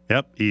 Easy.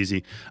 Yep,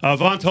 easy.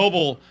 Von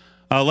Tobel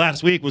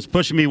last week was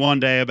pushing me one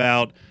day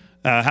about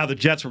how the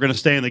Jets were going to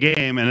stay in the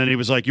game, and then he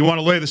was like, you want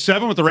to lay the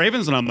 7 with the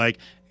Ravens? And I'm like,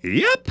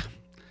 yep,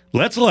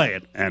 let's lay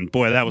it. And,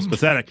 boy, that was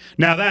pathetic.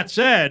 Now, that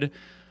said,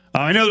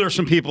 I know there are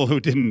some people who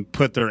didn't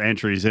put their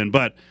entries in,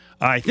 but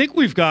I think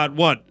we've got,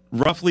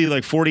 roughly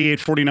like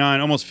 48, 49,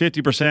 almost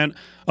 50%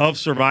 of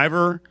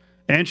Survivor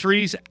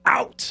entries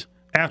out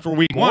after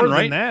week more 1,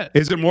 right? That.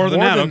 Is it more than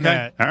that? Okay.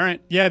 That. All right.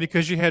 Yeah,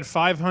 because you had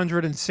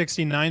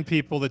 569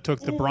 people that took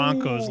the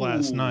Broncos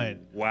last night.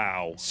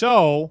 Wow.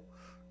 So,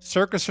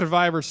 Circa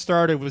Survivor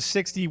started with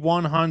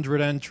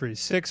 6,100 entries,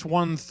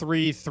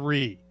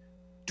 6,133,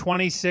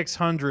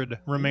 2,600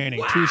 remaining,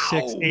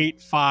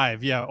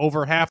 2,685. Yeah,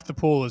 over half the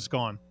pool is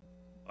gone.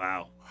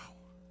 Wow.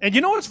 And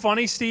you know what's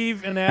funny,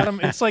 Steve and Adam?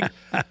 It's like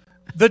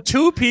the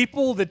 2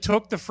 people that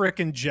took the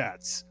frickin'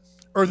 Jets,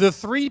 or the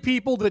 3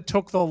 people that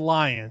took the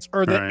Lions,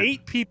 or the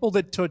 8 people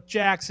that took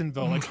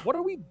Jacksonville. Like, what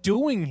are we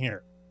doing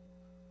here?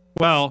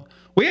 Well,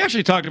 we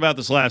actually talked about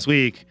this last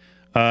week.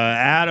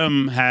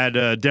 Adam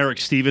had Derek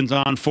Stevens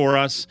on for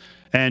us,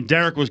 and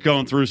Derek was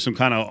going through some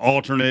kind of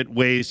alternate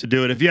ways to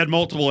do it. If you had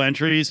multiple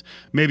entries,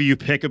 maybe you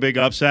pick a big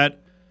upset,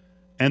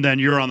 and then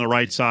you're on the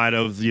right side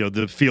of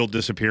the field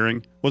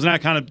disappearing. Wasn't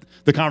that kind of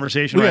the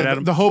conversation, right,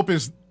 Adam? The hope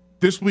is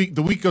this week,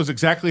 the week goes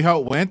exactly how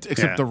it went,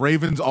 except the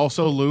Ravens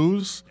also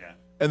lose. Yeah.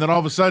 And then all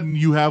of a sudden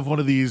you have one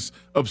of these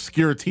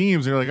obscure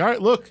teams, and you're like, all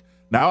right, look,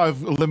 now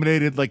I've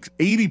eliminated like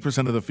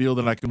 80% of the field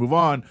and I can move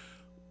on.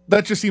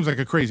 That just seems like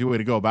a crazy way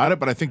to go about it,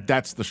 but I think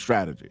that's the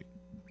strategy.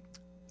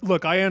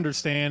 Look, I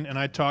understand, and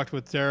I talked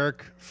with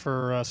Derek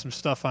for some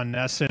stuff on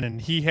Nesson, and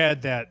he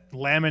had that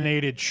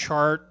laminated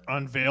chart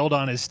unveiled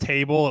on his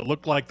table. It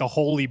looked like the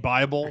Holy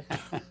Bible,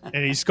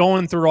 and he's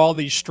going through all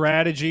these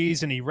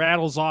strategies, and he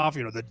rattles off,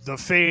 the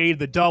fade,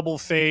 the double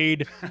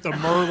fade, the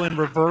Merlin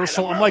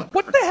reversal. I'm like,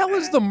 what the hell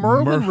is the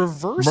Merlin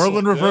reversal?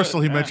 Merlin reversal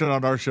he mentioned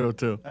on our show,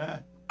 too.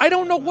 I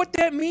don't know what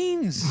that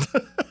means.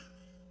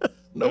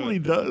 Nobody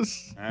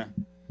does.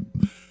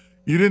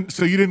 You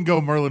didn't go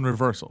Merlin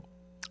reversal.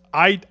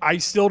 I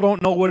still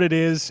don't know what it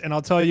is, and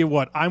I'll tell you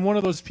what, I'm one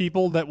of those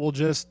people that will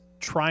just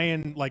try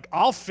and,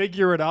 I'll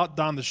figure it out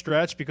down the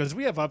stretch because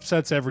we have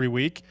upsets every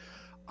week.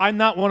 I'm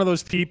not one of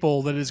those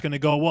people that is going to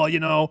go, well,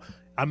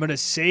 I'm going to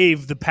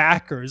save the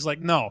Packers.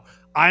 No,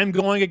 I'm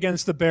going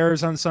against the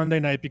Bears on Sunday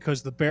night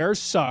because the Bears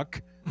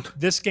suck.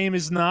 This game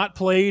is not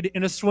played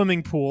in a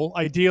swimming pool,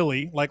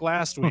 ideally, like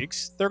last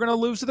week's. They're going to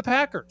lose to the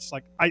Packers.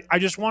 I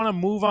just want to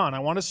move on. I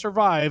want to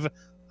survive.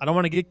 I don't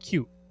want to get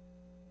cute.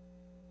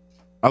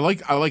 I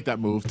like that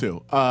move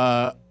too.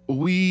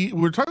 We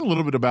were talking a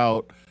little bit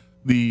about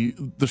the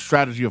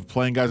strategy of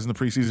playing guys in the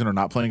preseason or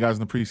not playing guys in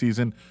the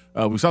preseason.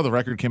 We saw the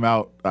record came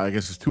out. I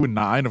guess it's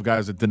 2-9 of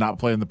guys that did not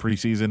play in the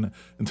preseason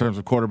in terms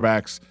of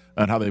quarterbacks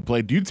and how they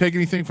played. Do you take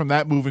anything from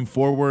that moving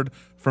forward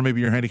for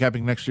maybe your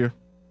handicapping next year?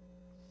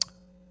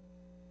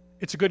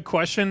 It's a good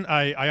question.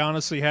 I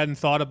honestly hadn't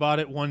thought about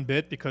it one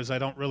bit because I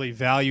don't really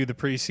value the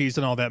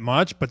preseason all that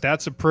much, but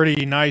that's a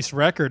pretty nice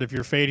record if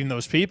you're fading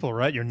those people,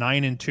 right? You're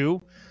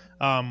 9-2.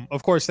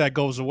 Of course, that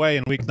goes away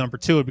in week number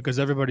 2 because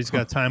everybody's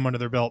got time under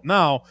their belt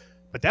now,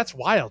 but that's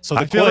wild. So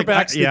the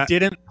quarterbacks that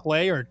didn't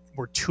play were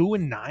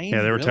 2-9?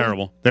 Yeah, they were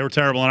terrible. They were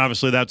terrible, and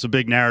obviously that's a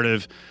big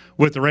narrative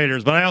with the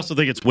Raiders, but I also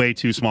think it's way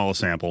too small a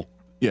sample.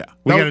 Yeah.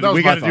 We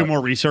got to do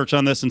more research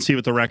on this and see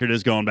what the record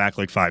is going back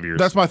 5 years.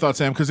 That's my thought,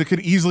 Sam, because it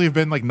could easily have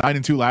been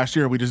 9-2 last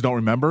year. We just don't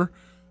remember.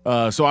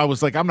 So I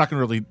was like, I'm not going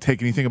to really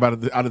take anything out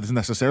of this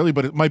necessarily,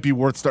 but it might be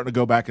worth starting to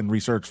go back and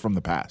research from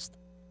the past.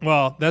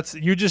 Well,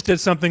 you just did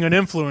something an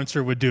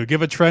influencer would do.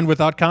 Give a trend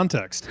without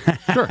context.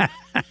 Sure,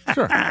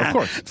 of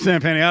course. Sam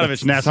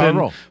Panayotovich,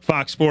 Nesson,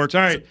 Fox Sports.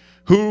 All right.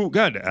 Go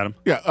ahead, Adam.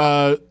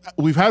 Yeah,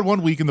 we've had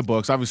 1 week in the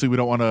books. Obviously, we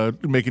don't want to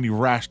make any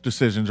rash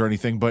decisions or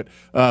anything, but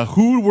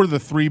who were the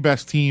 3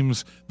 best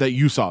teams that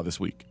you saw this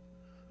week?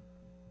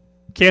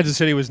 Kansas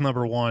City was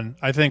number 1.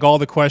 I think all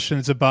the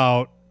questions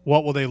about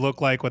what will they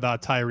look like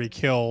without Tyreek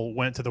Hill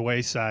went to the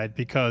wayside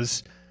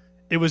because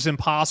it was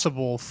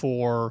impossible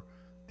for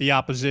the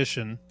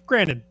opposition.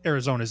 Granted,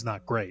 Arizona's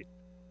not great.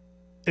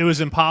 It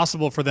was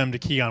impossible for them to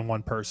key on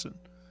one person.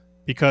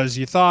 Because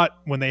you thought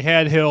when they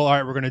had Hill, all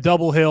right, we're going to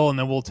double Hill, and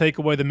then we'll take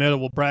away the middle,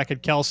 we'll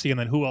bracket Kelsey, and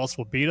then who else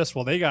will beat us?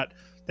 Well, they got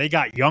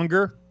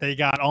younger, they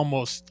got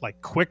almost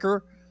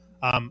quicker.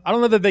 I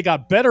don't know that they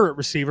got better at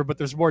receiver, but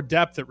there's more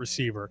depth at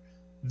receiver.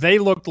 They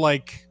looked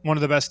like one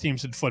of the best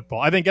teams in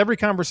football. I think every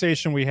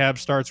conversation we have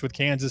starts with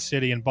Kansas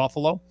City and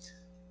Buffalo,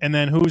 and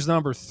then who's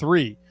number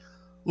 3?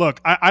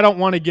 Look, I don't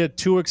want to get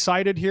too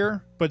excited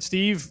here, but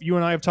Steve, you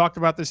and I have talked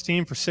about this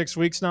team for 6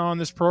 weeks now on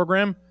this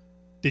program.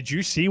 Did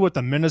you see what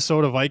the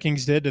Minnesota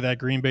Vikings did to that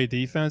Green Bay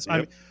defense?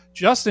 Yep.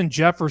 Justin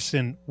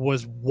Jefferson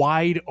was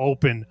wide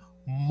open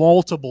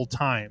multiple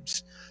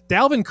times.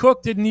 Dalvin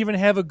Cook didn't even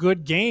have a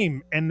good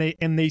game, and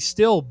they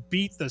still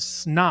beat the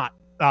snot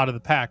out of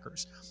the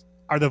Packers.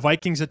 Are the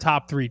Vikings a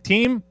top 3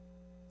 team?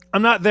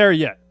 I'm not there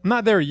yet.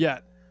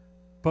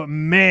 But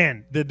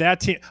man, did that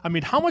team, I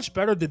mean, how much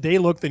better did they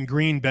look than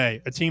Green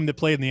Bay, a team that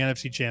played in the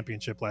NFC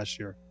Championship last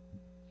year?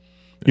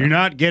 You're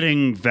not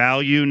getting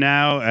value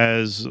now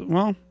as,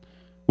 well,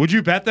 would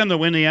you bet them to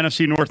win the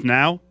NFC North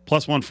now?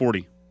 Plus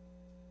 140.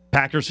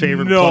 Packers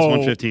favored plus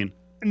 115.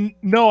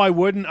 No, I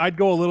wouldn't. I'd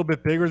go a little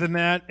bit bigger than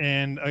that.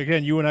 And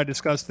again, you and I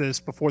discussed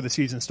this before the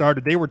season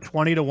started. They were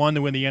 20-1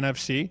 to win the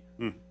NFC.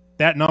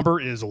 That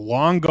number is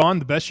long gone.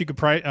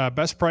 The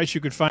best price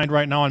you could find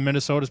right now on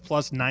Minnesota is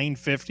plus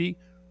 950.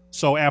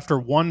 So after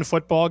one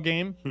football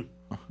game,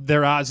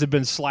 their odds have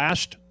been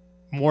slashed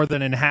more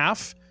than in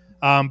half.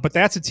 But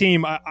that's a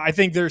team, I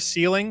think their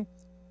ceiling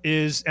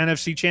is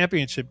NFC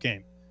Championship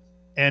game.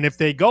 And if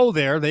they go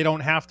there, they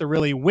don't have to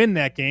really win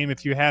that game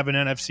if you have an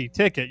NFC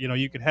ticket. You know,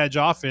 you could hedge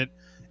off it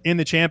in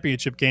the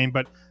championship game.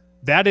 But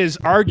that is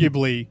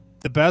arguably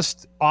the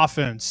best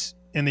offense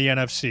in the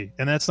NFC.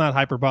 And that's not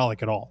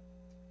hyperbolic at all.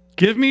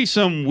 Give me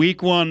some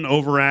week 1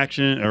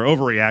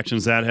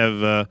 overreactions that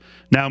have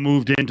now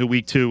moved into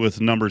week 2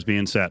 with numbers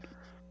being set.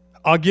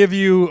 I'll give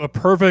you a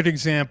perfect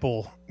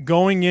example.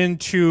 Going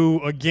into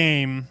a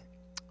game,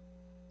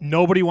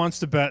 nobody wants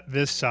to bet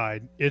this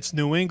side. It's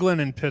New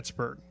England and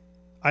Pittsburgh.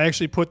 I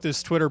actually put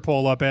this Twitter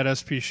poll up at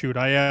SP Shoot.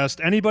 I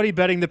asked anybody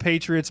betting the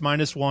Patriots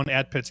 -1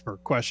 at Pittsburgh, ?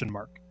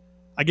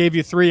 I gave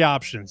you 3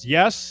 options.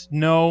 Yes,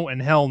 no,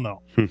 and hell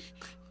no.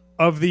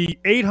 Of the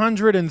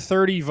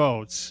 830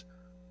 votes,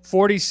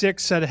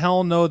 46 said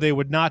hell no, they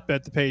would not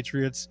bet the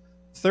Patriots.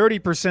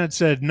 30%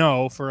 said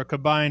no, for a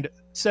combined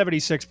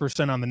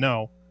 76% on the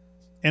no.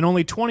 And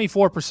only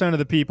 24% of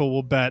the people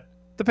will bet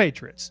the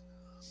Patriots.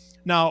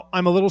 Now,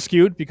 I'm a little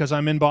skewed because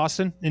I'm in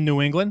Boston, in New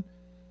England.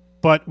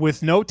 But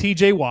with no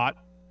TJ Watt,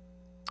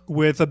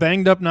 with a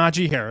banged-up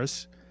Najee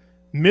Harris,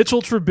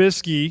 Mitchell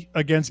Trubisky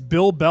against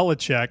Bill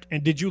Belichick,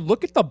 and did you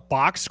look at the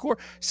box score?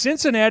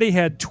 Cincinnati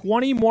had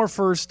 20 more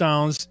first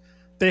downs.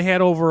 They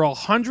had over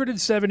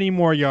 170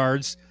 more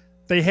yards.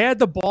 They had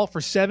the ball for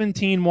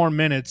 17 more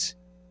minutes,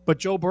 but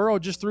Joe Burrow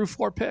just threw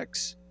 4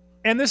 picks.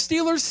 And the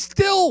Steelers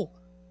still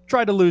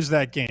tried to lose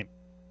that game.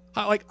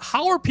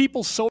 How are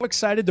people so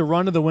excited to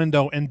run to the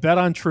window and bet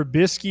on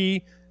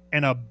Trubisky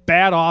and a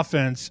bad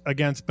offense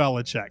against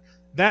Belichick?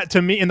 That,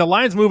 to me, and the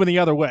line's moving the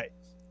other way.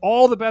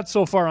 All the bets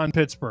so far on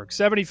Pittsburgh,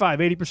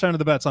 75-80% of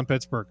the bets on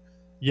Pittsburgh.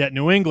 Yet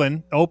New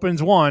England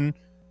opens 1.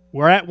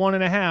 We're at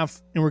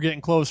 1.5, and we're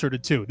getting closer to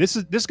 2. This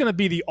is going to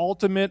be the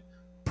ultimate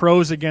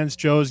pros against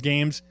Joe's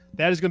games.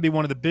 That is going to be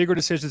one of the bigger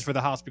decisions for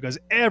the house because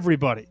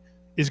everybody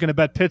is going to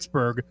bet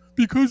Pittsburgh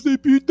because they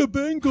beat the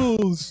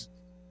Bengals.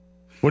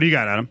 What do you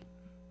got, Adam?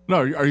 No,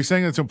 are you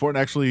saying it's important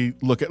to actually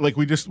look at, like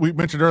we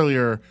mentioned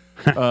earlier,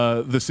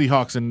 the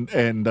Seahawks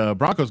and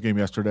Broncos game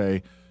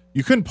yesterday?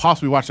 You couldn't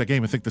possibly watch that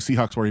game and think the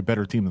Seahawks were a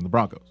better team than the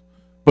Broncos.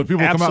 But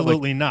people come out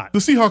like, not. The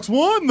Seahawks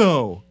won,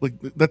 though. Like,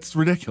 that's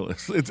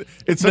ridiculous.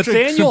 It's such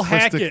Nathaniel a simplistic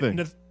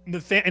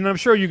Hackett, thing. And I'm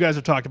sure you guys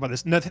have talked about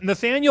this.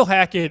 Nathaniel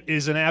Hackett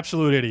is an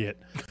absolute idiot.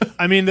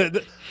 I mean,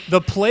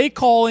 the play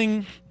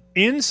calling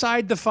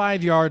inside the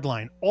 5-yard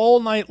line all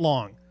night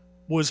long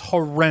was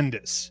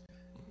horrendous.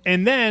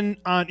 And then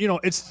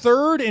it's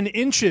 3rd and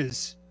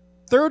inches,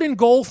 3rd and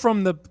goal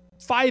from the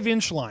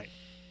 5-inch line,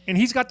 and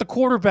he's got the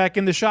quarterback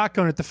in the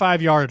shotgun at the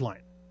 5-yard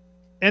line.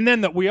 And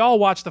then we all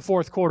watched the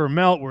 4th quarter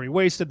melt where he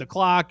wasted the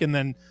clock and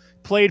then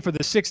played for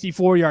the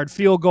 64-yard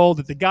field goal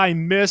that the guy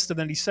missed, and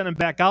then he sent him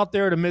back out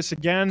there to miss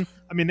again.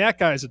 I mean, that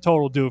guy is a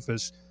total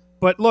doofus.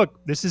 But look,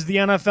 this is the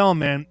NFL,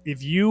 man.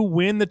 If you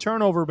win the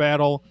turnover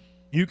battle,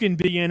 you can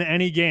be in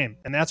any game.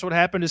 And that's what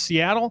happened to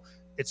Seattle.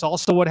 It's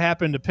also what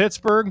happened to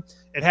Pittsburgh.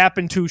 It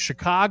happened to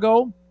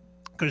Chicago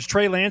because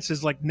Trey Lance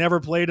has never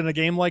played in a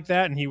game like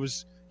that, and he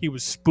was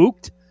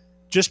spooked.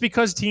 Just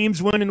because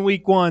teams win in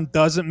week 1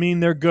 doesn't mean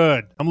they're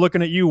good. I'm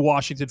looking at you,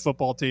 Washington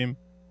football team.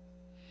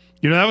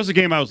 That was the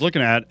game I was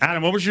looking at.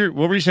 Adam, what were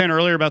you saying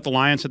earlier about the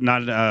Lions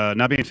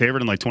not being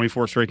favored in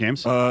 24 straight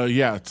games?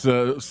 Yeah, it's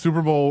a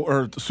Super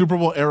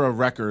Bowl era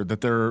record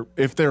that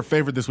if they're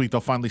favored this week,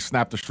 they'll finally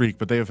snap the streak.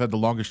 But they have had the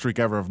longest streak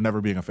ever of never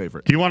being a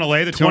favorite. Do you want to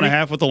lay the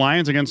 2.5 with the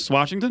Lions against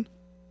Washington?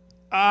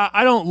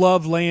 I don't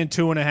love laying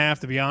 2.5,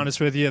 to be honest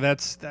with you.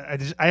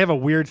 I have a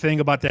weird thing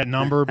about that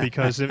number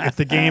because if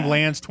the game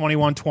lands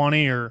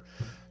 21-20 or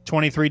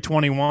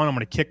 23-21, I'm going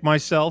to kick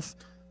myself.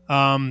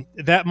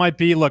 That might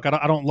be. Look,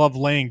 I don't love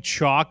laying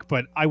chalk,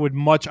 but I would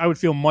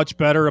feel much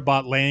better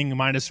about laying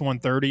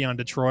 -130 on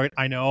Detroit.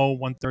 I know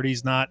 130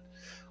 is not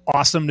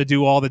awesome to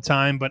do all the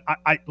time, but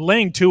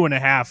laying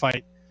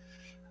 2.5.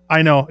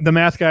 I know the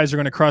math guys are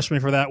going to crush me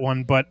for that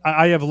one, but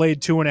I have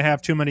laid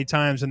 2.5 too many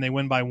times and they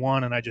win by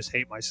 1, and I just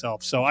hate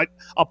myself. So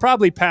I'll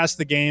probably pass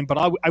the game, but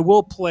I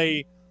will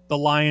play the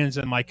Lions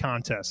in my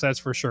contest. That's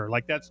for sure.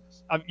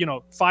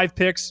 5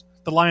 picks,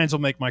 the Lions will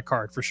make my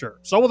card for sure.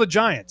 So will the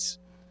Giants.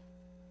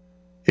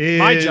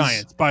 My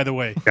Giants, by the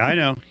way. I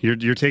know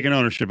you're taking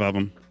ownership of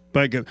them.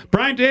 But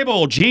Brian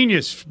Daboll,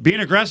 genius, being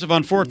aggressive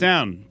on fourth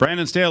down.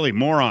 Brandon Staley,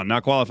 moron,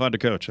 not qualified to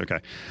coach. Okay.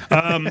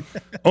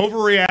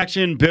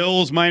 Overreaction,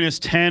 Bills minus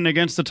 10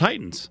 against the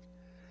Titans.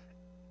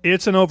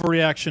 It's an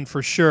overreaction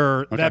for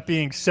sure. Okay. That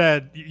being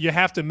said, you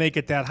have to make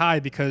it that high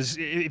because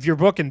if you're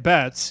booking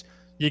bets,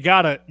 you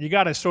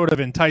gotta sort of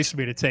entice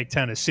me to take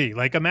Tennessee.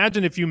 Like,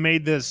 imagine if you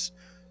made this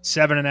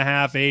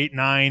 7.5, 8,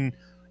 9,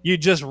 you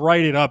just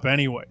write it up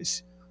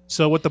anyways.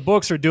 So what the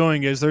books are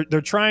doing is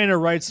they're trying to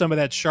write some of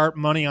that sharp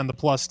money on the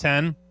plus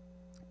 10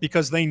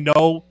 because they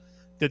know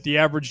that the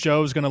average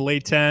Joe is going to lay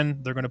 10.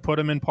 They're going to put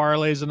them in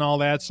parlays and all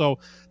that. So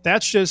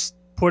that's just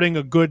putting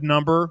a good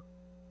number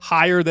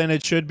higher than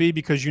it should be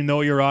because you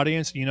know your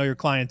audience, you know your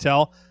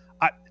clientele.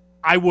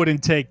 I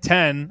wouldn't take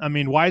 10. I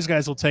mean, wise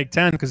guys will take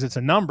 10 because it's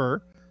a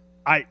number.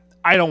 I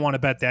don't want to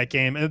bet that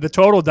game. And the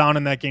total down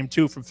in that game,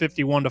 too, from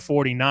 51 to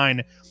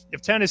 49.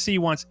 If Tennessee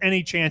wants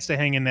any chance to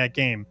hang in that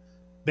game,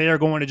 they are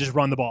going to just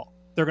run the ball.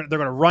 They're going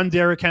to run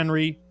Derrick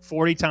Henry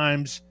 40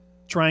 times,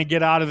 try and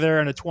get out of there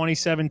in a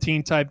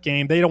 2017 type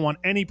game. They don't want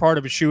any part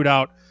of a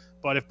shootout.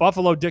 But if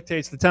Buffalo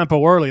dictates the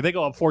tempo early, they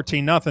go up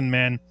 14-0,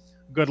 man.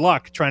 Good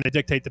luck trying to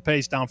dictate the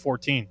pace down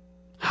 14.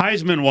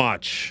 Heisman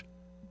watch.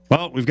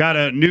 Well, we've got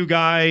a new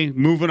guy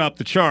moving up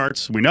the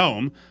charts. We know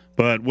him.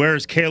 But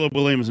where's Caleb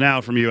Williams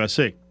now from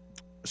USC?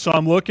 So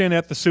I'm looking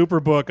at the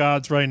Superbook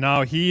odds right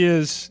now. He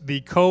is the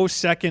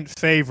co-second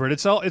favorite.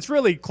 It's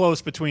really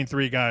close between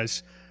three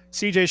guys.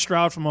 C.J.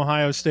 Stroud from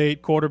Ohio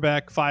State,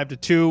 quarterback,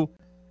 5-2.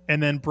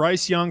 And then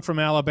Bryce Young from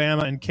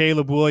Alabama and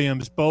Caleb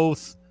Williams,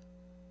 both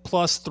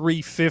plus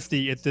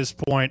 350 at this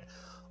point.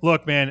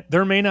 Look, man,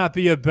 there may not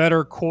be a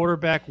better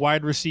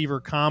quarterback-wide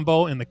receiver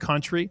combo in the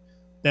country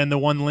than the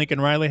one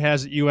Lincoln Riley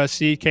has at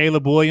USC.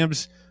 Caleb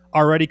Williams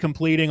already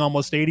completing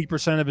almost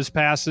 80% of his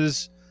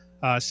passes.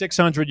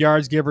 600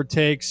 yards, give or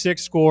take,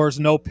 6 scores,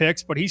 no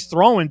picks, but he's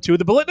throwing to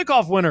the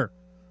Biletnikoff winner,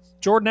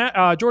 Jordan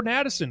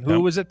Addison,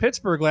 who was at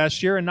Pittsburgh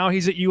last year, and now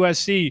he's at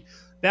USC.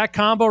 That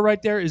combo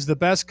right there is the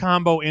best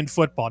combo in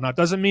football. Now, it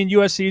doesn't mean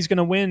USC is going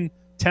to win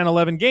 10,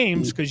 11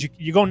 games because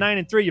you go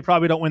 9-3, you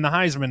probably don't win the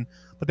Heisman,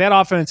 but that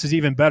offense is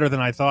even better than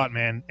I thought,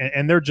 man,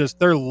 and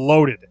they're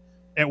loaded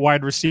at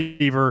wide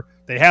receiver.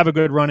 They have a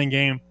good running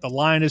game. The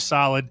line is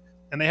solid,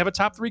 and they have a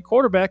top 3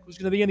 quarterback who's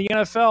going to be in the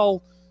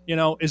NFL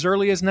as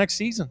early as next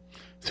season.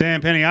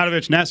 Sam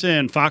Panayotovich,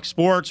 NESN, Fox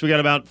Sports. We got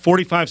about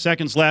 45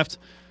 seconds left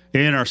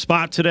in our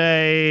spot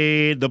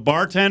today. The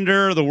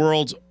bartender, the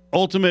world's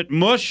ultimate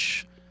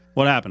mush.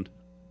 What happened?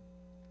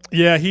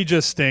 Yeah, he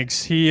just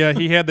stinks. He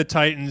had the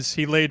Titans.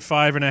 He laid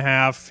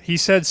 5.5. He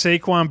said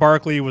Saquon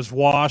Barkley was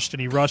washed,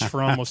 and he rushed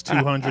for almost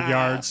 200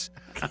 yards.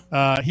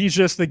 He's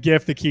just the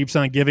gift that keeps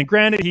on giving.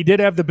 Granted, he did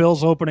have the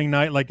Bills opening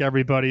night like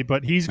everybody,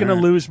 but he's going to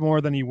lose more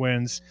than he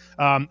wins.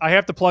 I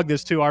have to plug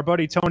this too. Our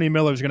buddy Tony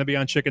Miller is going to be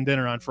on Chicken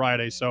Dinner on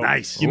Friday, so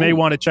you may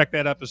want to check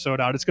that episode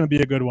out. It's going to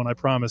be a good one, I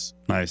promise.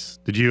 Nice.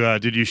 Did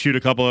you shoot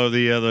a couple of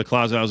the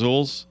Claus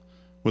Azules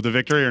with the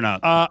victory or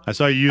not? I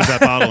saw you use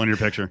that bottle in your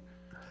picture.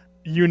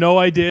 You know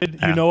I did.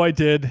 Yeah. You know I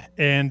did.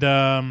 And,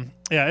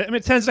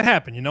 it tends to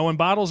happen. When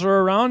bottles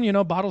are around,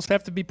 bottles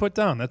have to be put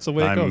down. That's the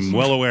way it goes. I'm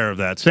well aware of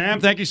that. Sam,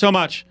 thank you so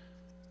much.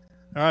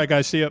 All right,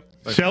 guys. See you.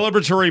 Bye.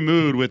 Celebratory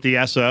mood with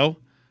the SO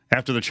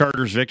after the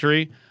Chargers'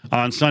 victory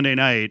on Sunday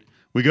night.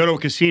 We go to a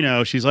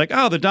casino. She's like,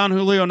 the Don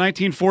Julio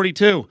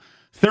 1942.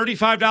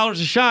 $35 a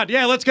shot.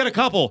 Yeah, let's get a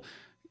couple.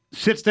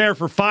 Sits there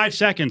for 5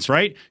 seconds,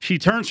 right? She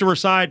turns to her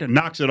side,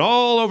 knocks it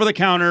all over the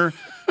counter,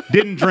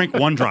 didn't drink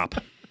one drop.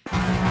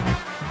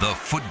 The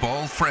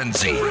Football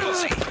Frenzy. Hey, you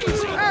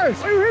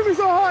hit me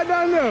so hard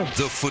down there.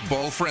 The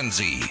Football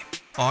Frenzy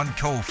on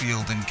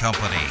Cofield and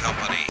Company.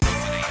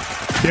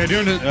 Yeah,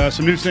 doing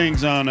some new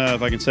things on,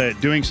 if I can say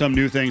it, doing some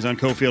new things on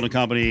Cofield and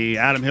Company.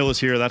 Adam Hill is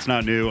here. That's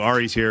not new.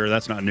 Ari's here.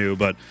 That's not new.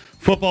 But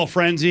Football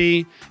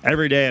Frenzy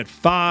every day at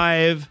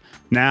 5.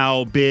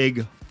 Now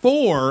Big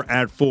 4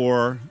 at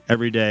 4.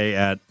 Every day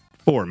at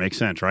 4. Makes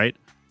sense, right?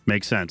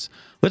 Makes sense.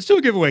 Let's do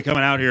a giveaway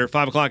coming out here at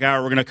 5 o'clock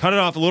hour. We're going to cut it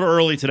off a little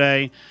early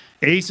today.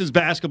 Aces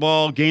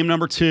basketball, game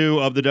number 2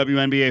 of the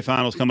WNBA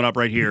Finals coming up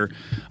right here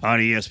on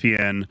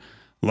ESPN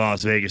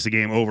Las Vegas. The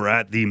game over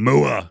at the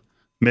MUA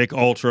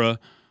McUltra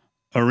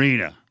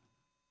Arena.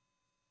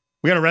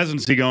 We got a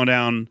residency going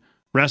down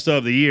rest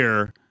of the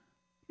year.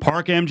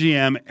 Park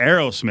MGM,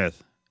 Aerosmith.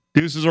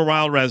 Deuces are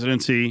Wild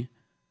residency.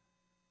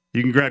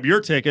 You can grab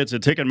your tickets at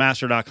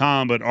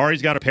Ticketmaster.com, but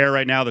Ari's got a pair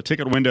right now. The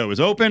ticket window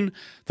is open.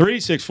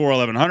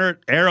 364-1100,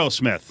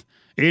 Aerosmith.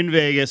 In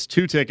Vegas,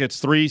 2 tickets,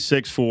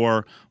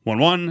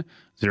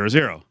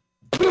 364-1100.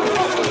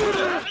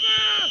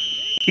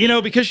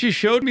 Because she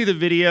showed me the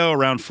video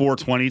around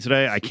 4:20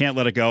 today, I can't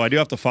let it go. I do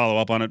have to follow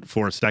up on it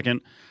for a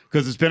second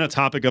because it's been a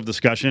topic of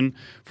discussion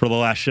for the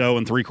last show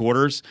and 3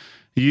 quarters.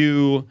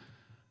 You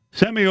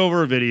sent me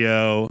over a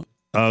video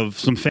of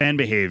some fan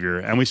behavior,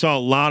 and we saw a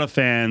lot of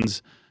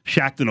fans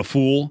shacking a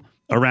fool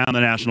around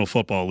the National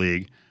Football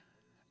League.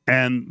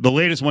 And the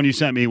latest one you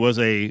sent me was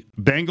a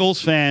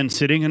Bengals fan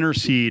sitting in her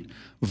seat,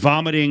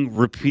 vomiting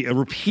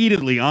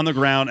repeatedly on the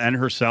ground and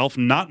herself,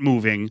 not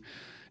moving.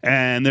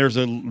 and there's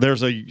a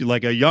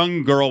like a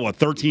young girl,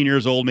 13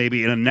 years old,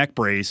 maybe in a neck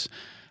brace.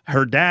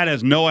 Her dad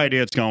has no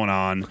idea what's going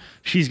on.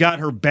 She's got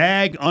her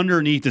bag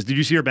underneath this. Did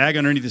you see her bag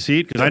underneath the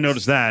seat? Because I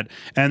noticed that.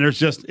 And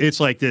it's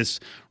like this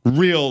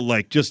real,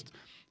 like just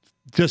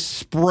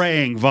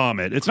spraying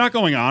vomit. It's not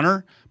going on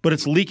her, but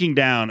it's leaking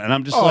down. And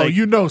I'm just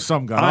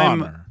some got on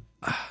her.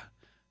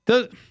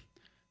 The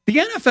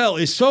NFL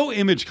is so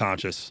image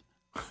conscious.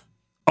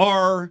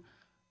 Are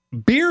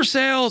beer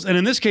sales, and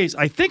in this case,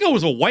 I think it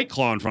was a White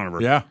Claw in front of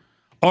her. Yeah.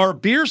 Are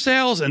beer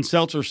sales and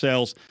seltzer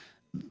sales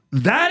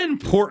that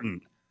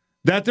important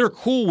that they're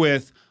cool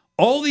with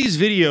all these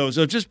videos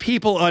of just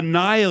people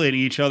annihilating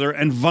each other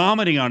and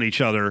vomiting on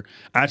each other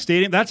at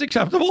stadium? That's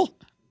acceptable?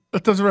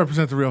 That doesn't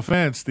represent the real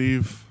fans,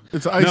 Steve.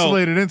 It's an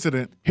isolated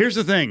incident. Here's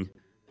the thing.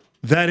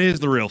 That is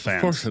the real fans.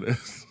 Of course it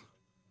is.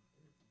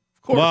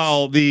 Of course.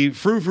 While the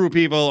frou-frou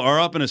people are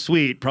up in a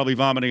suite, probably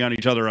vomiting on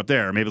each other up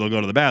there. Maybe they'll go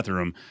to the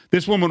bathroom.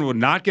 This woman would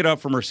not get up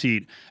from her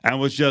seat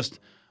and was just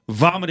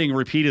vomiting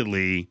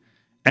repeatedly.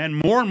 And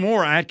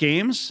more at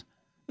games,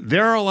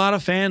 there are a lot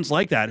of fans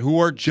like that who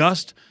are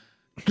just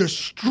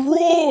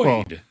destroyed.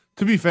 Well,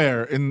 to be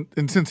fair, in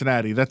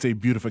Cincinnati, that's a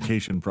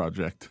beautification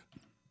project.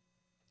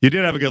 You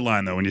did have a good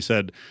line, though, when you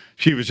said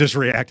she was just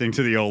reacting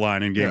to the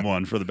O-line in game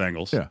one for the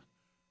Bengals. Yeah.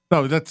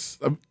 No, that's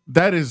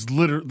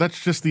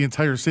just the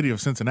entire city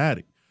of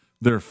Cincinnati.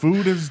 Their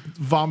food is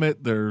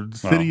vomit. Their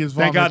city is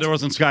vomit. Thank God there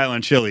wasn't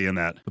Skyline chili in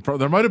that.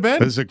 There might have been.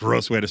 This is a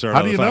gross way to start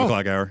out the 5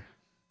 o'clock hour.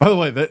 By the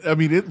way,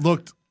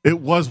 it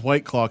was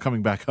White Claw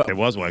coming back up. It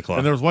was White Claw.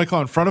 And there was White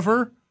Claw in front of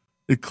her.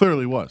 It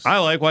clearly was. I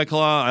like White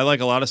Claw. I like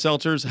a lot of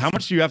seltzers. How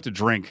much do you have to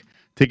drink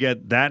to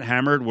get that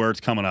hammered where it's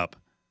coming up?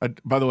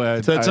 By the way,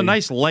 it's a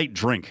nice light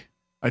drink.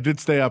 I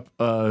did stay up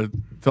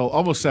till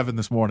almost 7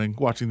 this morning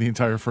watching the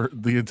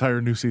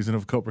entire new season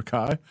of Cobra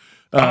Kai.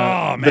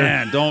 Oh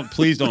man!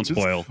 Please don't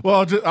spoil.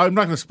 Well, I'm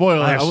not going to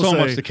spoil it. I have so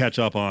much to catch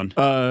up on.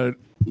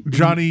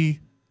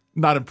 Johnny,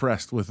 not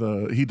impressed with.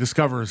 He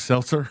discovers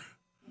seltzer.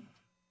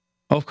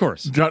 Of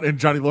course. And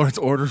Johnny Lawrence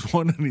orders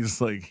one,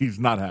 and he's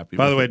not happy.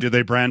 By the way, did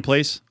they brand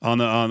place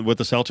with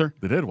the seltzer?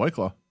 They did. White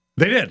Claw.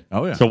 They did.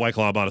 Oh yeah. So White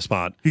Claw bought a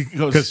spot.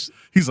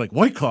 He's like,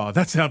 White Claw.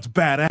 That sounds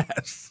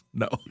badass.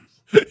 No.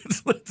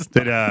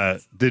 Did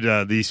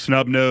the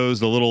snub nose,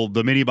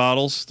 the mini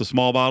bottles, the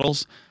small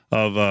bottles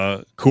of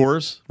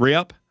Coors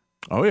re-up?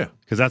 Oh yeah,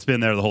 because that's been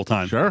there the whole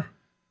time. Moment.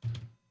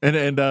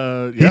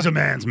 He's a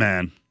man's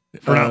man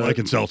for not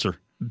liking seltzer.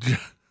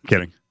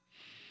 Kidding.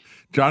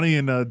 Johnny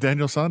and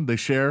Daniel's son, they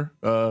share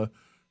a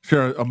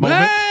moment.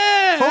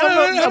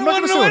 I'm not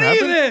going to know any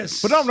of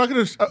this. But no, I'm not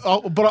going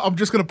to. But I'm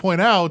just going to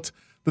point out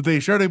that they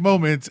shared a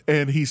moment,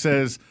 and he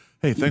says,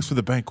 "Hey, thanks for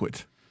the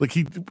banquet." Like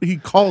he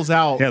calls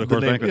out the Coors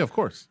banquet. Yeah, of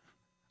course.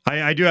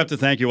 I do have to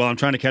thank you while I'm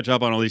trying to catch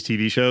up on all these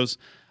TV shows.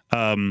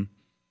 The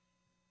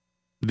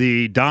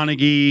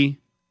Donaghy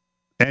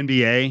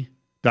NBA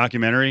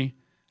documentary.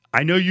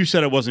 I know you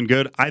said it wasn't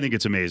good. I think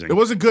it's amazing. It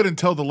wasn't good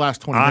until the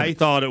last 20 minutes. I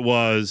thought it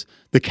was.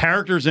 The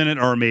characters in it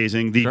are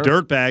amazing. The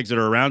dirtbags that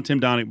are around Tim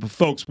Donaghy.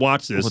 Folks,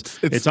 watch this. Well,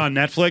 it's on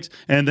Netflix.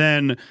 And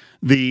then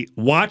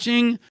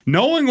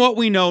knowing what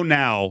we know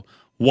now,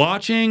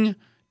 watching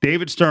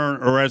David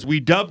Stern, or as we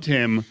dubbed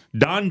him,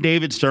 Don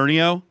David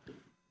Sternio,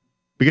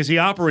 because he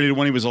operated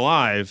when he was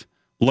alive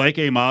like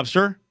a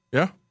mobster.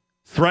 Yeah.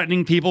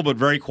 Threatening people, but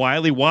very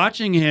quietly.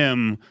 Watching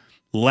him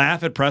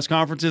laugh at press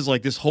conferences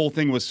like this whole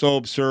thing was so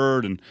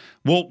absurd. And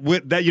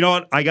with that, you know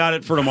what? I got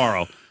it for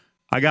tomorrow.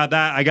 I got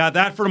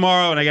that for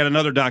tomorrow, and I got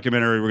another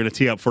documentary we're going to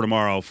tee up for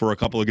tomorrow for a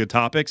couple of good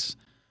topics.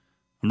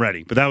 I'm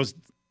ready. But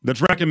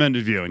that's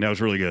recommended viewing. That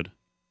was really good.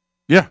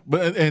 Yeah,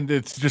 and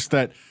it's just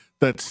that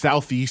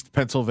Southeast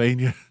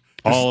Pennsylvania,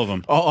 all of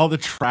them, all the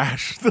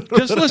trash.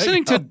 Just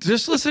listening to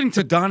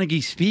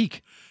Donaghy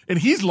speak, and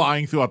he's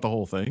lying throughout the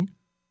whole thing.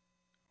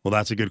 Well,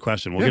 that's a good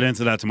question. We'll get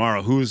into that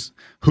tomorrow. Who's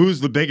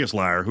the biggest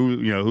liar?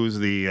 Who's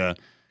the?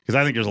 Because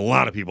I think there's a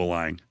lot of people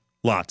lying,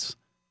 lots,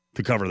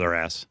 to cover their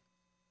ass.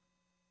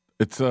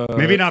 It's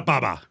maybe not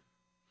Baba.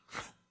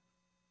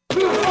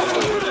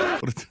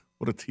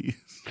 What a tease.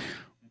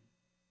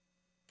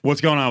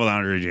 What's going on with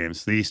Andre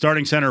James, the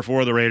starting center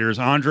for the Raiders?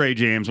 Andre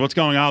James, what's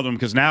going on with him?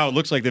 Because now it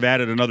looks like they've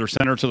added another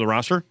center to the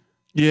roster.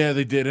 Yeah,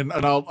 they did, and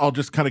I'll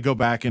just kind of go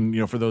back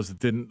and for those that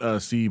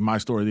didn't see my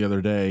story the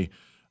other day,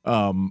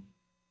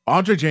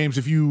 Andre James,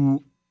 if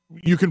you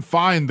can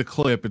find the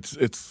clip,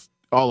 it's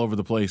all over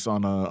the place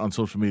on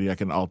social media.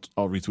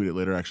 I'll retweet it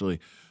later. Actually,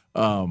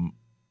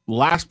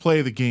 last play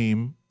of the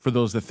game for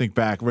those that think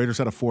back, Raiders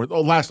had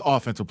last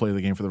offensive play of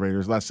the game for the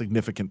Raiders, last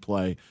significant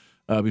play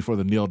before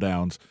the kneel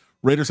downs.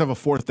 Raiders have a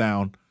 4th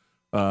down.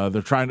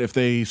 They're trying. If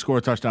they score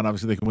a touchdown,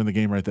 obviously they can win the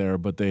game right there.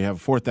 But they have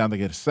 4th down. They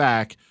get a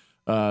sack.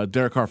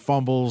 Derek Carr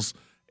fumbles,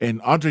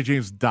 and Andre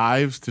James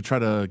dives to try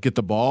to get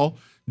the ball.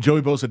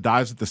 Joey Bosa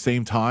dives at the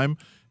same time,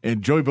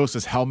 and Joey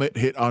Bosa's helmet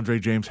hit Andre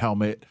James'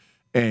 helmet,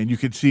 and you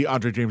could see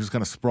Andre James is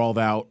kind of sprawled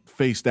out,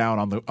 face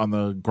down on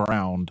the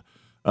ground.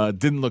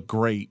 Didn't look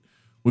great.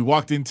 We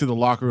walked into the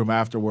locker room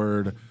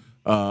afterward.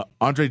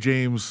 Andre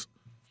James,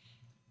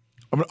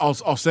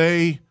 I'll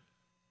say,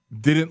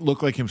 didn't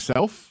look like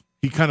himself.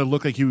 he kind of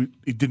looked like he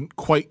didn't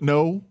quite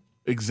know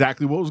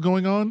exactly what was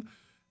going on.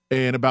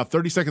 And about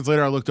 30 seconds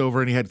later, I looked over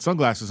and he had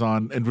sunglasses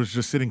on and was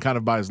just sitting kind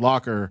of by his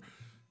locker.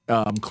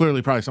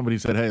 Clearly, probably somebody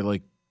said, hey,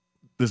 like,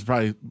 this is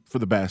probably for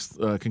the best,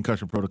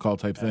 concussion protocol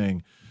type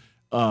thing.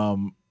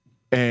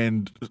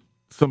 And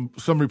some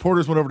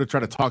reporters went over to try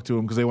to talk to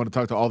him because they want to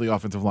talk to all the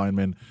offensive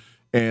linemen.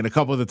 And a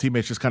couple of the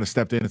teammates just kind of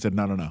stepped in and said,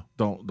 no,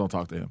 don't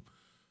talk to him.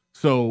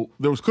 So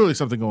there was clearly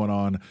something going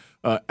on.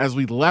 As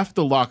we left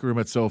the locker room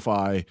at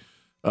SoFi,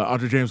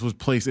 Andre James was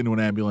placed into an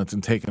ambulance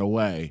and taken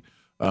away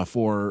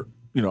for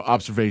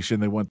observation.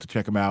 They went to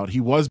check him out. He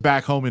was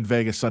back home in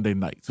Vegas Sunday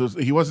night, so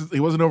he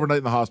wasn't overnight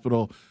in the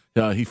hospital.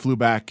 He flew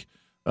back,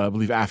 I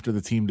believe, after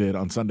the team did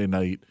on Sunday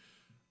night.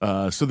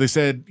 So they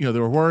said they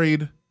were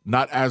worried,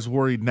 not as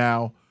worried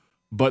now,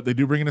 but they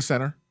do bring in a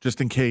center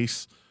just in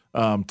case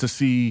to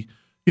see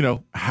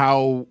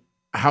how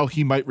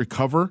he might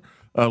recover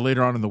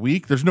later on in the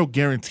week. There's no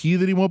guarantee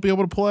that he won't be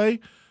able to play.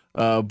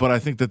 But I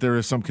think that there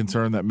is some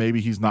concern that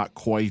maybe he's not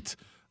quite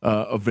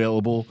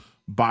available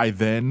by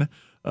then.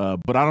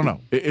 But I don't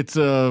know. It's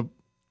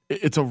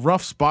a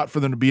rough spot for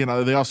them to be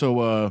in. They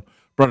also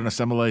brought in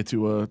Asemele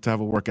to have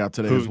a workout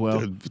today as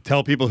well.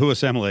 Tell people who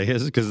Asemele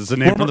is because it's a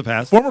name from the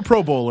past. Former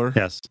Pro Bowler.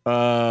 Yes.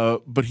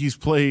 But he's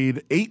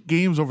played 8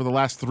 games over the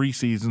last 3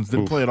 seasons.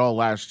 Didn't play at all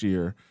last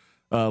year.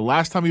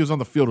 Last time he was on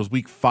the field was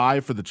Week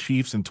 5 for the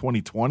Chiefs in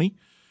 2020.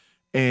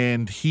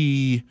 And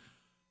he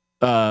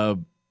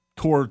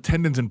tore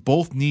tendons in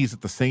both knees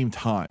at the same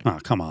time. Oh,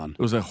 come on. It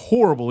was a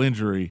horrible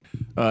injury,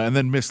 and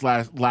then missed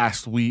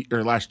last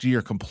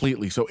year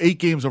completely. So 8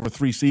 games over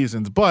 3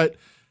 seasons. But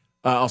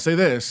I'll say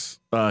this: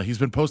 he's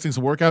been posting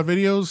some workout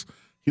videos.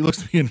 He looks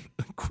to be in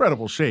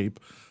incredible shape.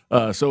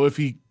 So if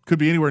he could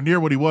be anywhere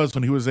near what he was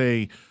when he was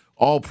a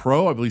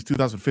All-Pro, I believe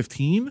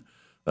 2015,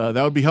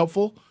 that would be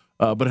helpful.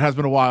 But it has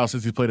been a while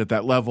since he played at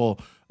that level.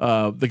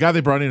 The guy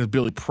they brought in is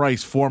Billy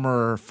Price,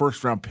 former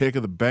first-round pick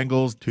of the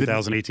Bengals.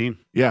 2018.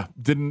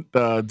 Didn't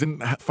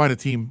find a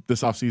team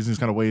this offseason. He's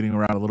kind of waiting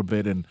around a little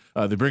bit, and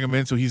they bring him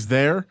in, so he's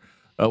there.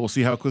 We'll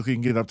see how quickly he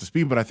can get up to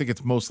speed, but I think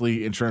it's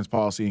mostly insurance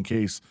policy in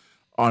case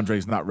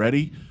Andre's not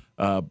ready.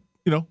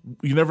 You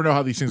never know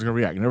how these things are going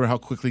to react. You never know how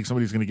quickly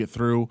somebody's going to get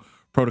through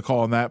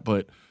protocol on that,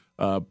 but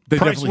they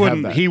Price definitely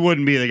have that. He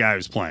wouldn't be the guy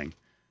who's playing.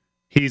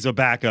 He's a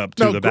backup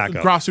to the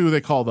backup. Grassu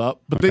they called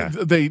up, but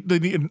Okay. they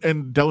need,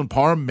 and Dylan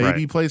Parham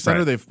maybe plays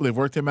center. Right. They've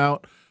worked him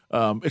out.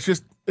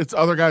 It's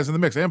other guys in the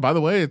mix. And by the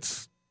way,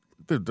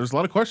 there's a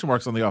lot of question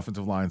marks on the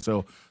offensive line.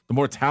 So the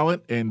more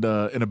talent and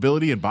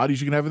ability and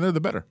bodies you can have in there, the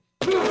better.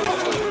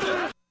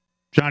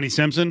 Johnny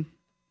Simpson,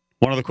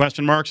 one of the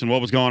question marks, and what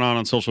was going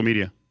on social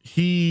media?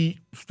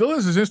 He still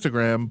has his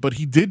Instagram, but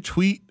he did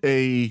tweet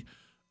a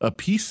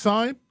peace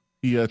sign.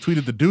 He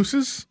tweeted the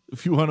deuces.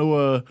 If you want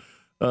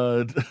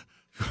to.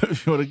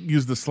 If you want to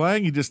use the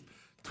slang, he just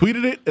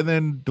tweeted it and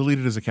then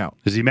deleted his account.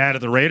 Is he mad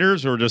at the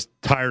Raiders or just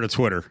tired of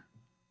Twitter?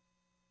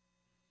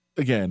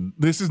 Again,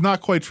 this is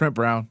not quite Trent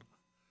Brown.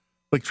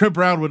 Like, Trent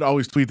Brown would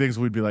always tweet things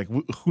and we'd be like,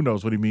 who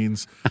knows what he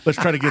means? Let's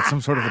try to get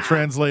some sort of a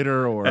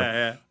translator or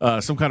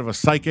some kind of a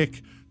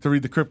psychic to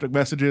read the cryptic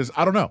messages.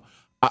 I don't know.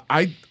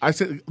 I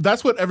said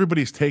that's what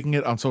everybody's taking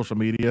it on social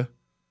media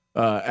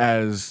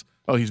as,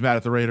 oh, he's mad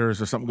at the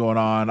Raiders or something going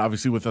on.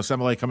 Obviously, with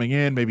Asemele coming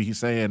in, maybe he's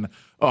saying,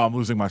 oh, I'm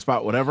losing my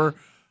spot, whatever.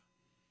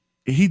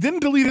 He didn't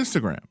delete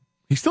Instagram.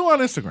 He's still on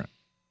Instagram.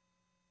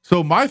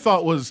 So my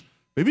thought was,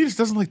 maybe he just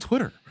doesn't like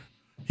Twitter.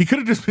 He could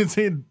have just been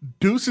saying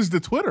deuces to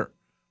Twitter.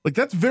 Like,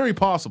 that's very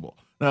possible.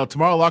 Now,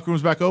 tomorrow, locker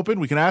room's back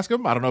open. We can ask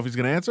him. I don't know if he's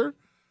going to answer.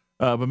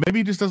 But maybe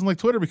he just doesn't like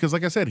Twitter because,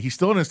 like I said, he's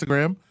still on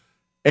Instagram.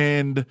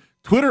 And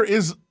Twitter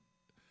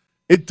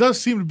it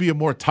does seem to be a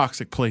more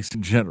toxic place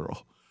in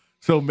general.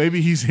 So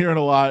maybe he's hearing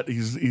a lot.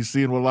 He's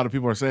seeing what a lot of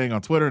people are saying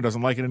on Twitter and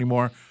doesn't like it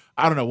anymore.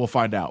 I don't know. We'll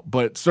find out.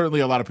 But certainly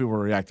a lot of people are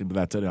reacting to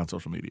that today on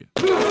social media.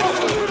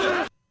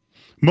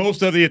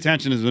 Most of the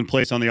attention has been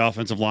placed on the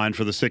offensive line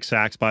for the 6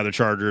 sacks by the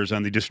Chargers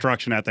and the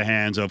destruction at the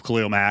hands of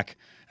Khalil Mack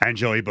and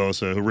Joey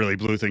Bosa, who really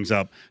blew things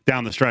up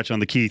down the stretch on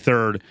the key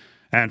 3rd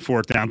and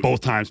 4th down, both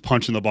times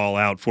punching the ball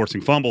out,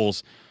 forcing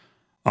fumbles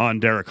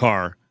on Derek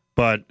Carr.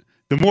 But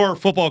the more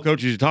football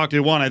coaches you talk to,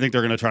 one, I think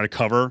they're going to try to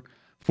cover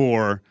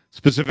for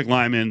specific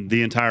linemen,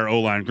 the entire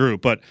O-line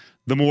group. But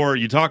the more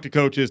you talk to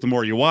coaches, the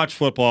more you watch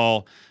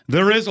football,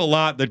 there is a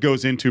lot that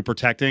goes into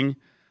protecting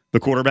the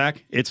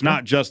quarterback. It's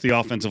not just the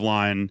offensive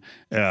line.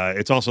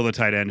 It's also the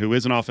tight end, who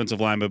is an offensive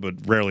lineman, but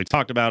rarely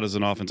talked about as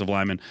an offensive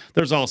lineman.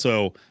 There's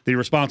also the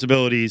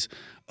responsibilities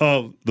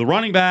of the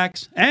running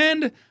backs,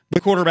 and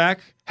the quarterback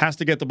has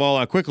to get the ball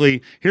out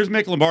quickly. Here's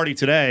Mick Lombardi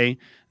today,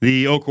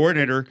 the O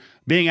coordinator,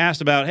 being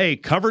asked about, hey,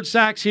 coverage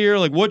sacks here?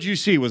 Like, what'd you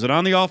see? Was it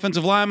on the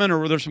offensive lineman, or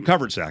were there some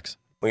coverage sacks?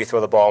 When you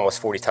throw the ball almost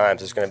 40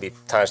 times, there's going to be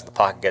times when the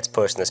pocket gets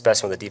pushed, and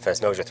especially when the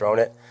defense knows you're throwing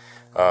it.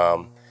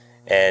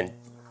 And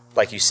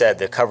like you said,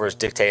 the covers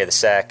dictated the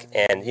sack,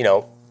 and,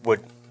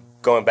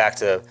 going back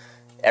to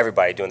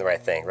everybody doing the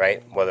right thing,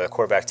 right? Whether the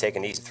quarterback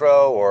taking an easy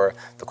throw or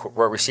the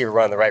receiver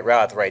running the right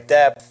route at the right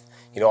depth,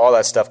 all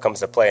that stuff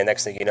comes into play. And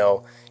next thing you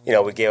know,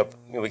 we gave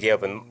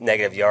up in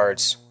negative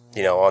yards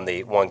on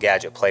the one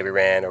gadget play we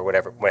ran or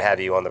whatever, what have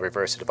you, on the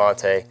reverse to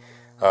Devontae.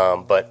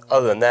 But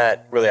other than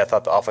that, really, I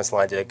thought the offensive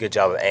line did a good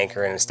job of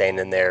anchoring and staying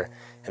in there.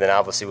 And then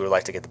obviously we would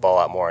like to get the ball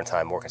out more on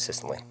time, more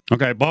consistently.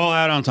 Okay, ball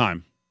out on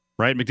time,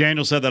 right?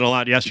 McDaniel said that a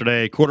lot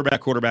yesterday.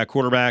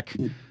 Quarterback.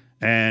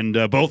 And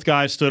both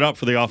guys stood up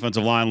for the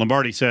offensive line.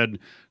 Lombardi said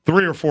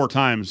 3 or 4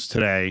 times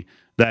today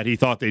that he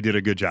thought they did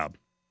a good job.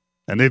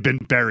 And they've been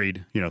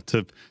buried,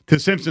 to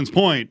Simpson's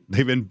point,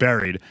 they've been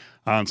buried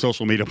on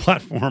social media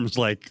platforms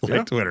like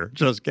Twitter,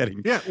 just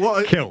getting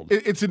killed.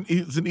 It's an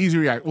easy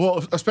react.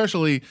 Well,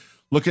 especially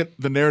look at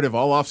the narrative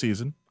all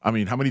offseason. I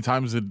mean, how many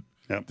times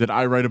did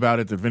I write about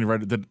it? Did Vinny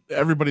write it? Did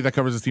everybody that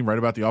covers this team write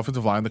about the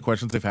offensive line, the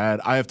questions they've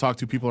had? I have talked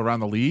to people around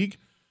the league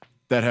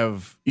that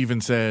have even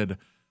said,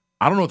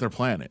 I don't know what their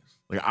plan is.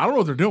 Like, I don't know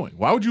what they're doing.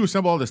 Why would you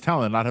assemble all this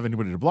talent and not have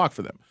anybody to block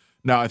for them?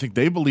 Now, I think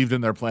they believed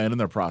in their plan and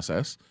their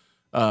process.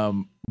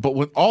 But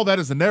when all that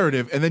is the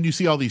narrative, and then you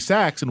see all these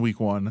sacks in week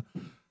 1,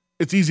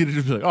 it's easy to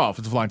just be like, oh,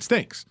 offensive line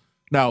stinks.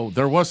 Now,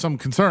 there was some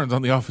concerns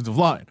on the offensive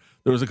line.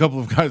 There was a couple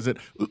of guys that,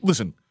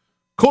 listen,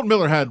 Colton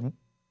Miller had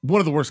one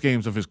of the worst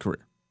games of his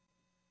career.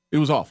 It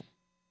was awful.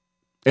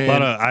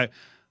 And a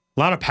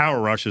lot of power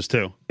rushes,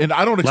 too. And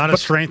I don't expect a lot of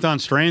strength on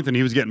strength, and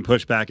he was getting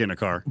pushed back in a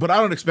car. But I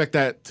don't expect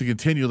that to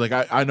continue. Like,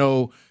 I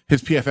know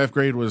his PFF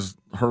grade was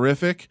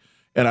horrific,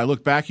 and I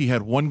look back, he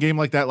had one game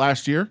like that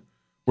last year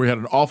where he had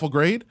an awful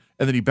grade,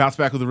 and then he bounced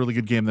back with a really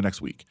good game the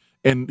next week.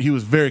 And he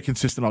was very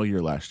consistent all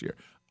year last year.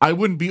 I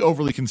wouldn't be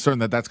overly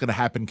concerned that that's going to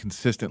happen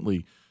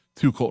consistently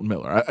to Colton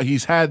Miller.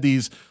 He's had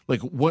these,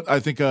 I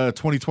think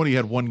 2020 he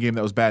had one game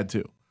that was bad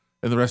too,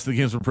 and the rest of the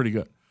games were pretty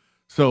good.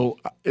 So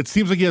it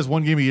seems like he has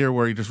one game a year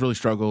where he just really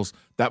struggles.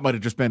 That might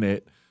have just been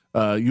it.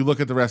 You look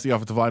at the rest of the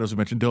offensive line, as we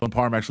mentioned, Dylan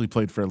Parham actually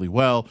played fairly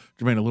well.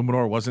 Jermaine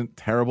Illuminor wasn't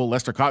terrible.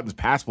 Lester Cotton's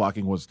pass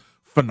blocking was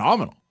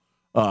phenomenal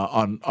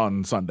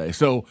on Sunday.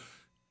 So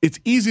it's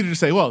easy to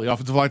just say, well, the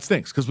offensive line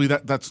stinks because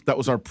that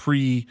was our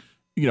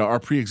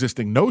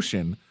pre-existing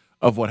notion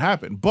of what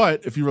happened.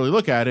 But if you really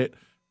look at it,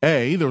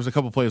 A, there was a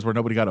couple plays where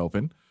nobody got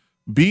open.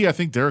 B, I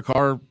think Derek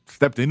Carr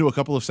stepped into a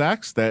couple of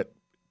sacks that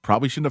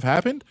probably shouldn't have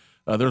happened.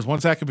 There was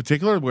one sack in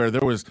particular where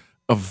there was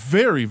a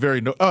very,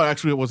 very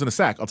actually it wasn't a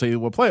sack. I'll tell you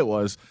what play it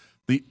was.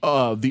 The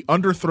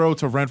underthrow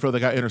to Renfro that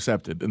got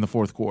intercepted in the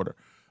fourth quarter,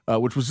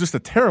 which was just a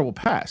terrible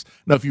pass.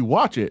 Now, if you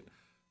watch it,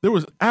 there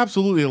was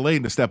absolutely a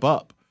lane to step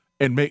up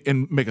and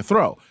make a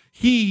throw.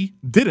 He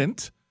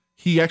didn't.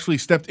 He actually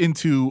stepped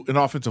into an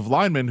offensive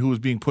lineman who was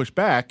being pushed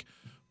back,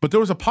 but there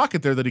was a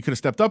pocket there that he could have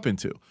stepped up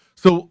into.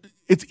 So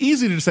it's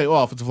easy to say,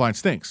 "Oh, offensive line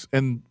stinks,"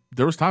 and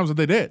there was times that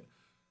they did,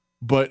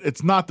 but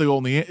it's not the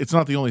only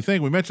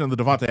thing. We mentioned the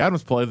Devontae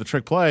Adams play, the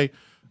trick play.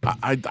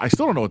 I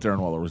still don't know what Darren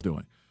Waller was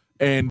doing.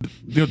 And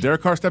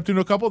Derek Carr stepped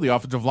into a couple. The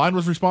offensive line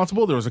was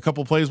responsible. There was a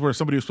couple plays where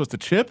somebody was supposed to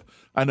chip.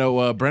 I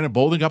know Brandon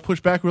Bolden got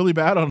pushed back really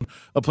bad on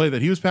a play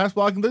that he was pass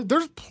blocking.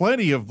 There's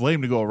plenty of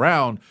blame to go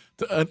around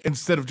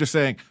instead of just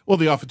saying, well,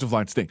 the offensive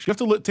line stinks. You have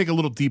to take a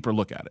little deeper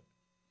look at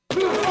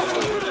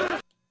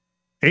it.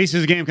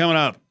 Aces game coming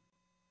up.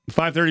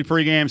 5:30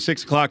 pregame,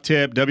 6 o'clock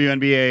tip,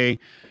 WNBA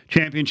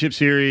Championship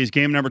Series,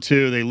 game number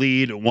 2. They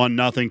lead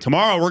 1-0.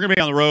 Tomorrow, we're going to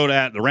be on the road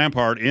at the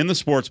Rampart in the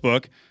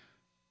Sportsbook.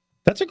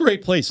 That's a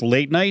great place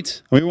late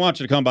night. I mean, we want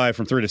you to come by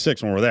from 3 to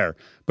 6 when we're there,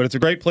 but it's a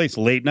great place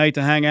late night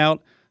to hang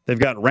out. They've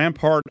got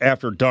Rampart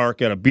After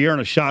Dark at a beer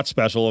and a shot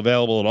special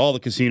available at all the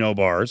casino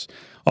bars.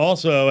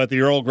 Also, at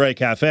the Earl Grey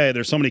Cafe,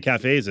 there's so many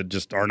cafes that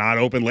just are not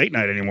open late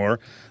night anymore.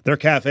 Their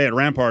cafe at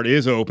Rampart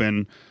is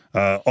open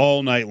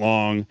all night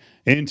long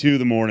into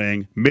the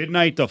morning.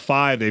 Midnight to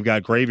 5, they've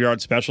got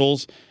graveyard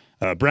specials,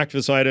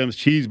 breakfast items,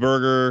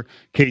 cheeseburger,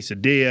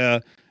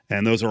 quesadilla,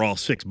 and those are all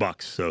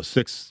 $6. So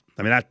 $6.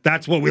 I mean,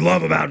 that's what we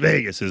love about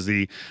Vegas is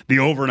the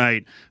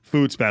overnight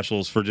food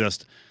specials for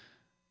just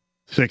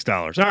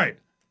 $6. All right.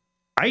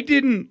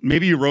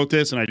 Maybe you wrote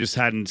this and I just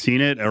hadn't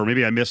seen it, or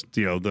maybe I missed,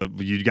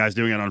 you guys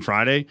doing it on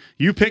Friday.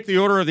 You picked the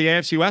order of the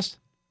AFC West?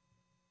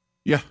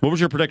 Yeah. What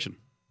was your prediction?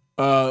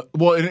 Well,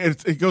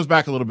 it goes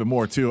back a little bit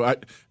more, too.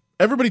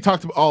 Everybody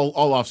talked all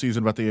offseason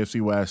about the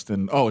AFC West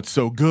and, it's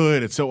so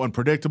good, it's so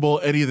unpredictable.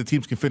 Any of the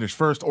teams can finish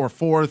first or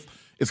fourth.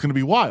 It's going to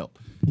be wild.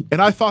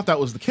 And I thought that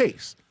was the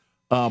case.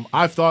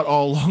 I've thought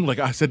all along, like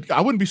I said,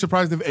 I wouldn't be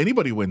surprised if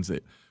anybody wins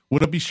it.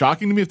 Would it be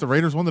shocking to me if the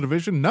Raiders won the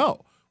division?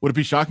 No. Would it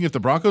be shocking if the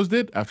Broncos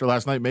did after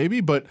last night?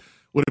 Maybe. But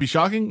would it be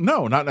shocking?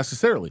 No, not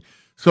necessarily.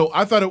 So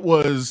I thought it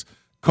was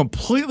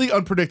completely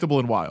unpredictable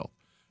and wild.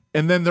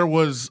 And then there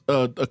was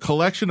a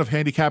collection of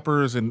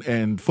handicappers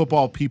and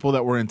football people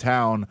that were in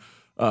town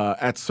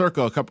at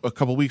Circa a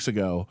couple weeks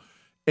ago.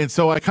 And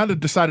so I kind of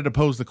decided to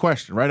pose the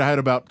question, right? I had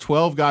about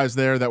 12 guys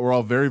there that were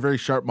all very, very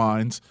sharp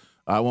minds.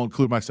 I won't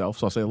include myself,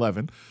 so I'll say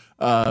 11.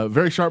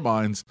 Very sharp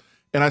minds.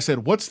 And I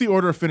said, what's the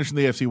order of finishing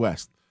the AFC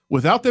West?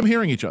 Without them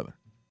hearing each other,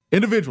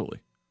 individually.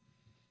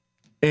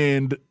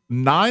 And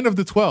 9 of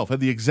the 12 had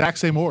the exact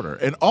same order.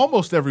 And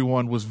almost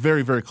everyone was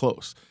very, very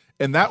close.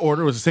 And that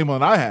order was the same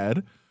one I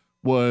had,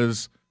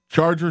 was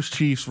Chargers,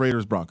 Chiefs,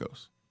 Raiders,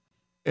 Broncos.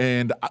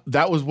 And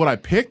that was what I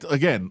picked.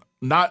 Again,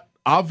 not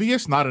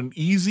obvious, not an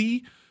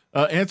easy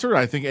answer.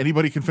 I think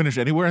anybody can finish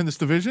anywhere in this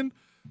division.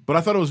 But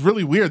I thought it was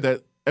really weird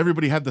that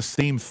everybody had the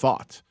same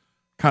thought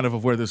kind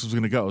of where this was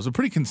going to go. It was a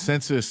pretty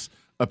consensus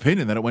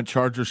opinion that it went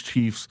Chargers,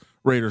 Chiefs,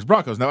 Raiders,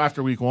 Broncos. Now,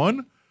 after week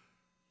 1,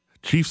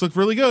 Chiefs look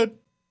really good.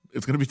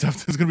 It's going to be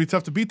tough. It's going to be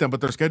tough to beat them, but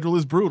their schedule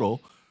is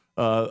brutal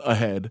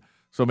ahead.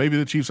 So maybe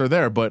the Chiefs are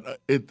there, but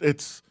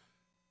it's,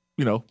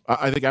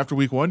 I think after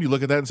week 1, you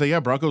look at that and say, yeah,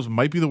 Broncos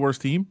might be the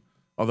worst team,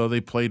 although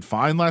they played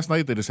fine last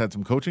night. They just had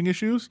some coaching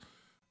issues.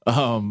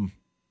 It'll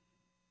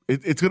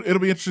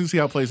be interesting to see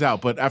how it plays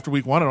out. But after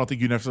week 1, I don't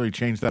think you necessarily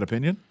change that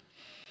opinion.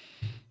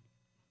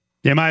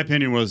 Yeah, my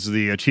opinion was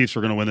the Chiefs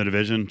were going to win the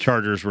division.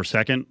 Chargers were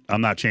second.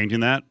 I'm not changing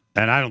that.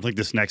 And I don't think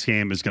this next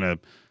game is going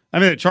to – I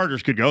mean, the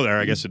Chargers could go there.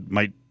 I guess it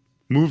might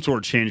move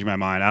towards changing my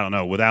mind. I don't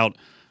know. Without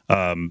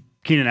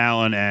Keenan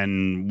Allen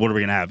and what are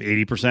we going to have,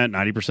 80%,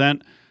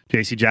 90%?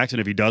 J.C. Jackson,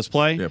 if he does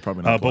play. Yeah,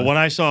 probably not. But what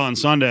I saw on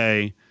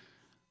Sunday,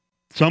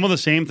 some of the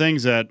same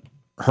things that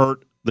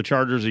hurt the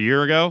Chargers a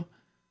year ago,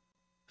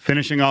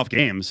 finishing off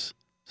games,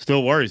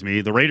 still worries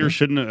me. The Raiders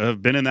shouldn't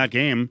have been in that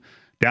game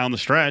down the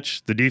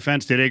stretch. The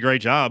defense did a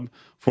great job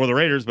for the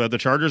Raiders, but the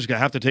Chargers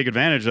have to take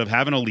advantage of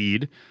having a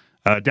lead.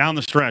 Down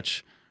the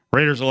stretch,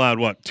 Raiders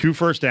allowed, 2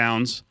 first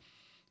downs,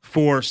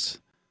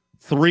 forced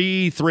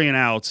 3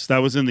 3-and-outs. That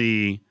was in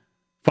the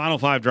final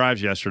 5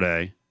 drives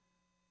yesterday.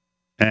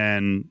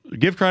 And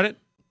give credit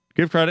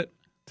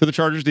to the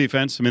Chargers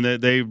defense. I mean,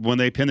 they when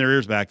they pinned their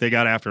ears back, they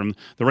got after them.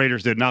 The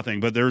Raiders did nothing,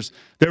 but there was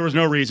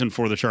no reason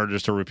for the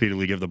Chargers to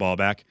repeatedly give the ball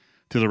back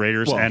to the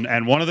Raiders. Well,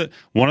 and one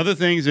of the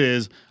things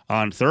is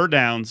on third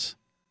downs,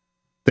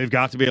 they've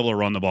got to be able to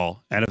run the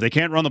ball. And if they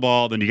can't run the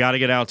ball, then you got to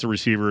get out to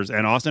receivers.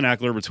 And Austin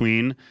Eckler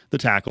between the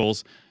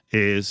tackles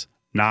is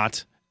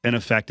not an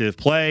effective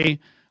play.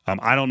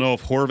 I don't know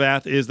if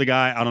Horvath is the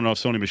guy. I don't know if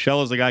Sony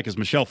Michel is the guy because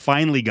Michel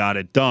finally got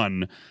it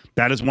done.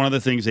 That is one of the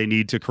things they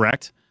need to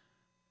correct.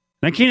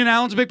 And Keenan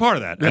Allen's a big part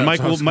of that. Yeah, and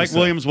Mike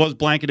Williams was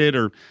blanketed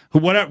or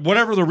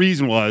whatever the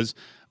reason was,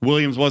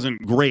 Williams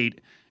wasn't great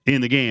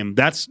in the game.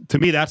 To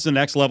me, that's the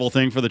next level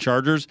thing for the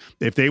Chargers.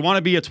 If they want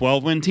to be a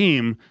 12-win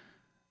team,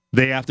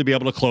 they have to be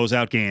able to close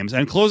out games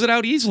and close it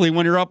out easily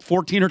when you're up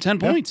 14 or 10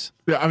 points.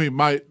 Yeah, I mean,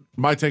 my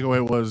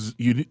takeaway was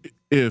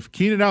if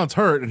Keenan Allen's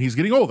hurt and he's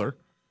getting older,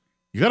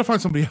 you got to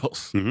find somebody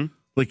else. Mm-hmm.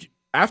 Like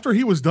after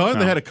he was done,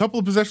 they had a couple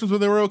of possessions where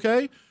they were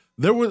okay.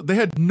 They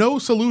had no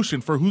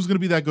solution for who's going to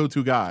be that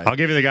go-to guy. I'll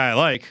give you the guy I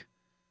like.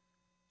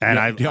 And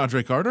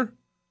DeAndre Carter?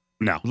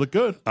 No. Look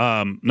good.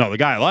 No, the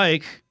guy I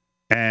like,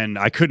 and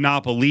I could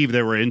not believe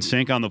they were in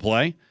sync on the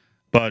play,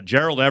 but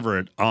Gerald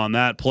Everett on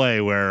that play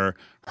where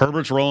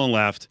Herbert's rolling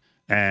left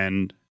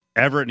and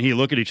Everett and he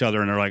look at each other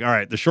and they're like, all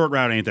right, the short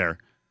route ain't there.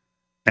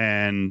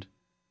 And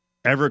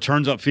Everett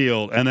turns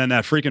upfield and then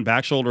that freaking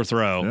back shoulder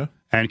throw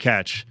and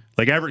catch.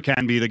 Like Everett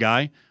can be the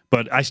guy,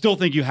 but I still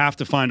think you have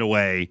to find a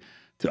way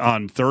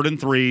on 3rd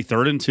and 3,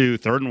 3rd and 2,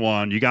 3rd and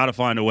 1, you got to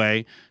find a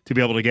way to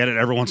be able to get it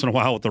every once in a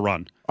while with the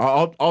run.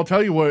 I'll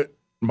tell you what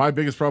my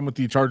biggest problem with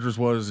the Chargers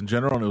was in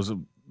general, and it was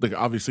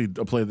obviously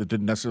a play that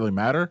didn't necessarily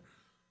matter.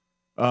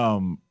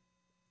 I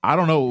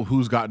don't know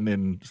who's gotten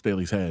in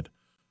Staley's head,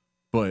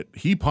 but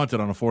he punted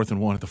on a 4th and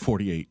 1 at the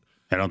 48.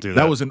 I don't do that.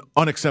 That was an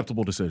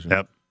unacceptable decision.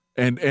 Yep.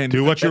 And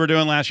do what you were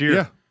doing last year.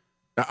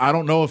 Yeah. I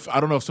don't know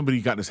if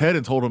somebody got in his head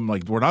and told him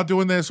like we're not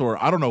doing this,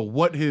 or I don't know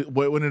what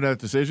went into that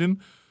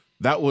decision.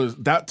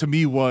 That to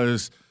me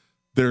was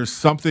there's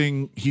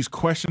something he's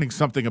questioning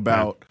something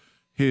about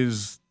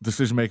his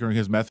decision maker and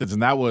his methods,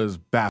 and that was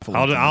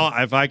baffling.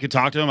 If I could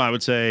talk to him, I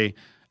would say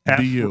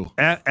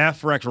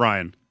F Rex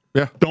Ryan.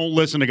 Yeah. Don't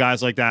listen to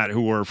guys like that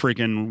who are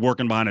freaking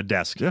working behind a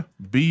desk. Yeah.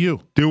 Be you.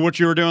 Do what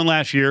you were doing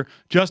last year.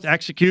 Just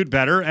execute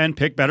better and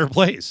pick better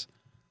plays.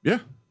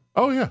 Yeah.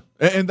 Oh yeah.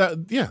 And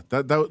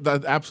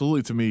that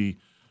absolutely to me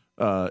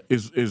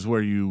is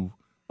where you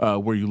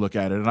look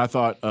at it. And I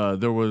thought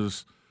there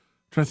was.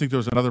 I'm trying to think there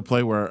was another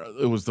play where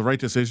it was the right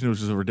decision. It was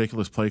just a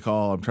ridiculous play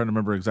call. I'm trying to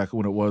remember exactly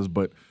when it was,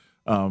 but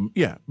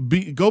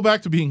go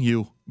back to being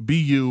you. Be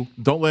you.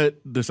 Don't let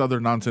this other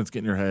nonsense get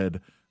in your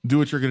head. Do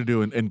what you're going to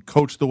do and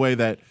coach the way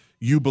that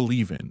you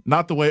believe in,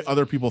 not the way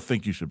other people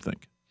think you should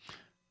think.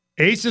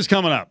 Ace is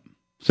coming up.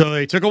 So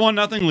they took a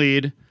 1-0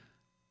 lead.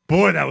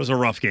 Boy, that was a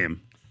rough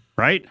game,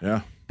 right?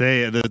 Yeah.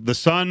 The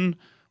Sun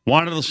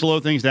wanted to slow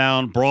things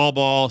down. Brawl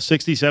ball,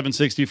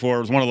 67-64. It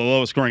was one of the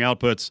lowest scoring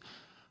outputs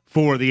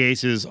for the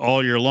Aces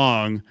all year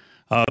long.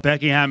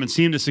 Becky Hammon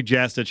seemed to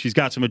suggest that she's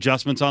got some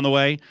adjustments on the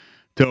way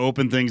to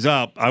open things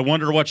up. I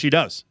wonder what she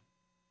does.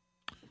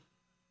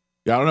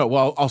 Yeah, I don't know.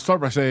 Well, I'll start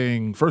by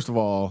saying, first of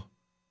all,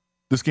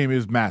 this game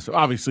is massive.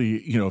 Obviously,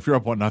 if you're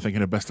up 1-0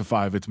 in a best of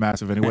 5, it's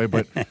massive anyway.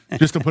 But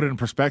just to put it in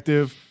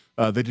perspective,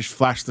 they just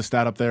flashed the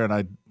stat up there, and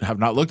I have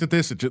not looked at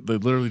this. They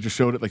literally just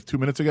showed it like 2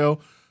 minutes ago.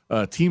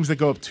 Teams that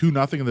go up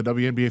 2-0 in the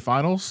WNBA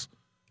Finals,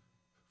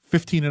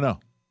 15-0.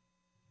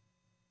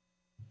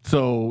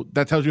 So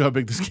that tells you how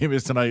big this game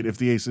is tonight if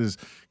the Aces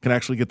can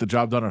actually get the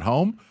job done at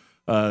home.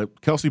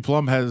 Kelsey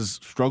Plum has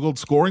struggled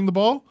scoring the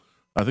ball.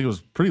 I think it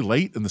was pretty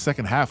late in the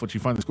second half when she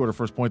finally scored her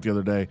first point the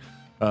other day.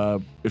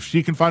 If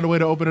she can find a way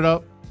to open it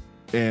up,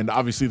 and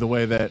obviously the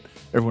way that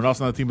everyone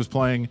else on the team is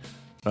playing,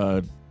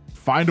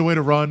 find a way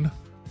to run,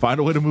 find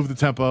a way to move the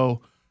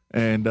tempo,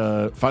 and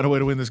find a way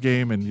to win this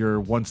game, and you're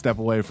one step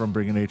away from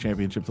bringing a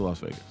championship to Las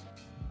Vegas.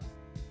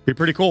 Be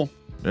pretty cool.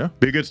 Yeah.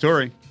 Be a good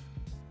story.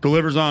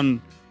 Delivers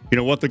on,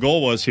 what the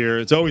goal was here.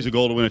 It's always a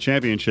goal to win a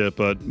championship,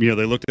 but, they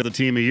looked at the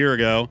team a year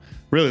ago,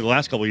 really the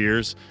last couple of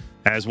years,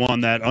 as one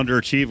that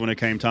underachieved when it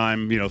came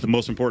time, the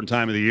most important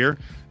time of the year.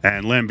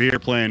 And Lambeer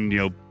playing,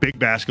 big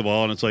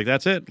basketball, and it's like,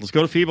 that's it. Let's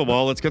go to FIBA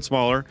ball. Let's get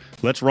smaller.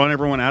 Let's run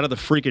everyone out of the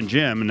freaking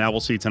gym, and now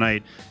we'll see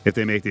tonight if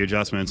they make the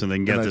adjustments and they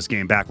can get this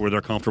game back where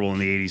they're comfortable in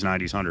the 80s,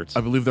 90s, 100s.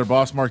 I believe their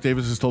boss, Mark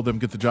Davis, has told them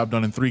get the job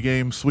done in 3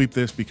 games, sweep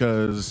this,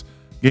 because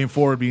Game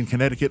 4 would be in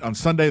Connecticut on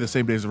Sunday, the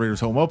same day as the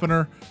Raiders' home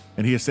opener,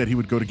 and he has said he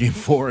would go to Game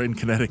 4 in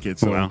Connecticut.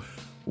 So,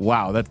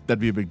 wow, that'd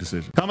be a big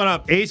decision. Coming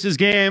up, Aces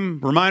game.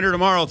 Reminder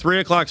tomorrow, 3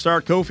 o'clock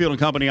start. Cofield and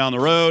Company on the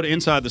road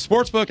inside the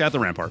Sportsbook at the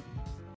Rampart.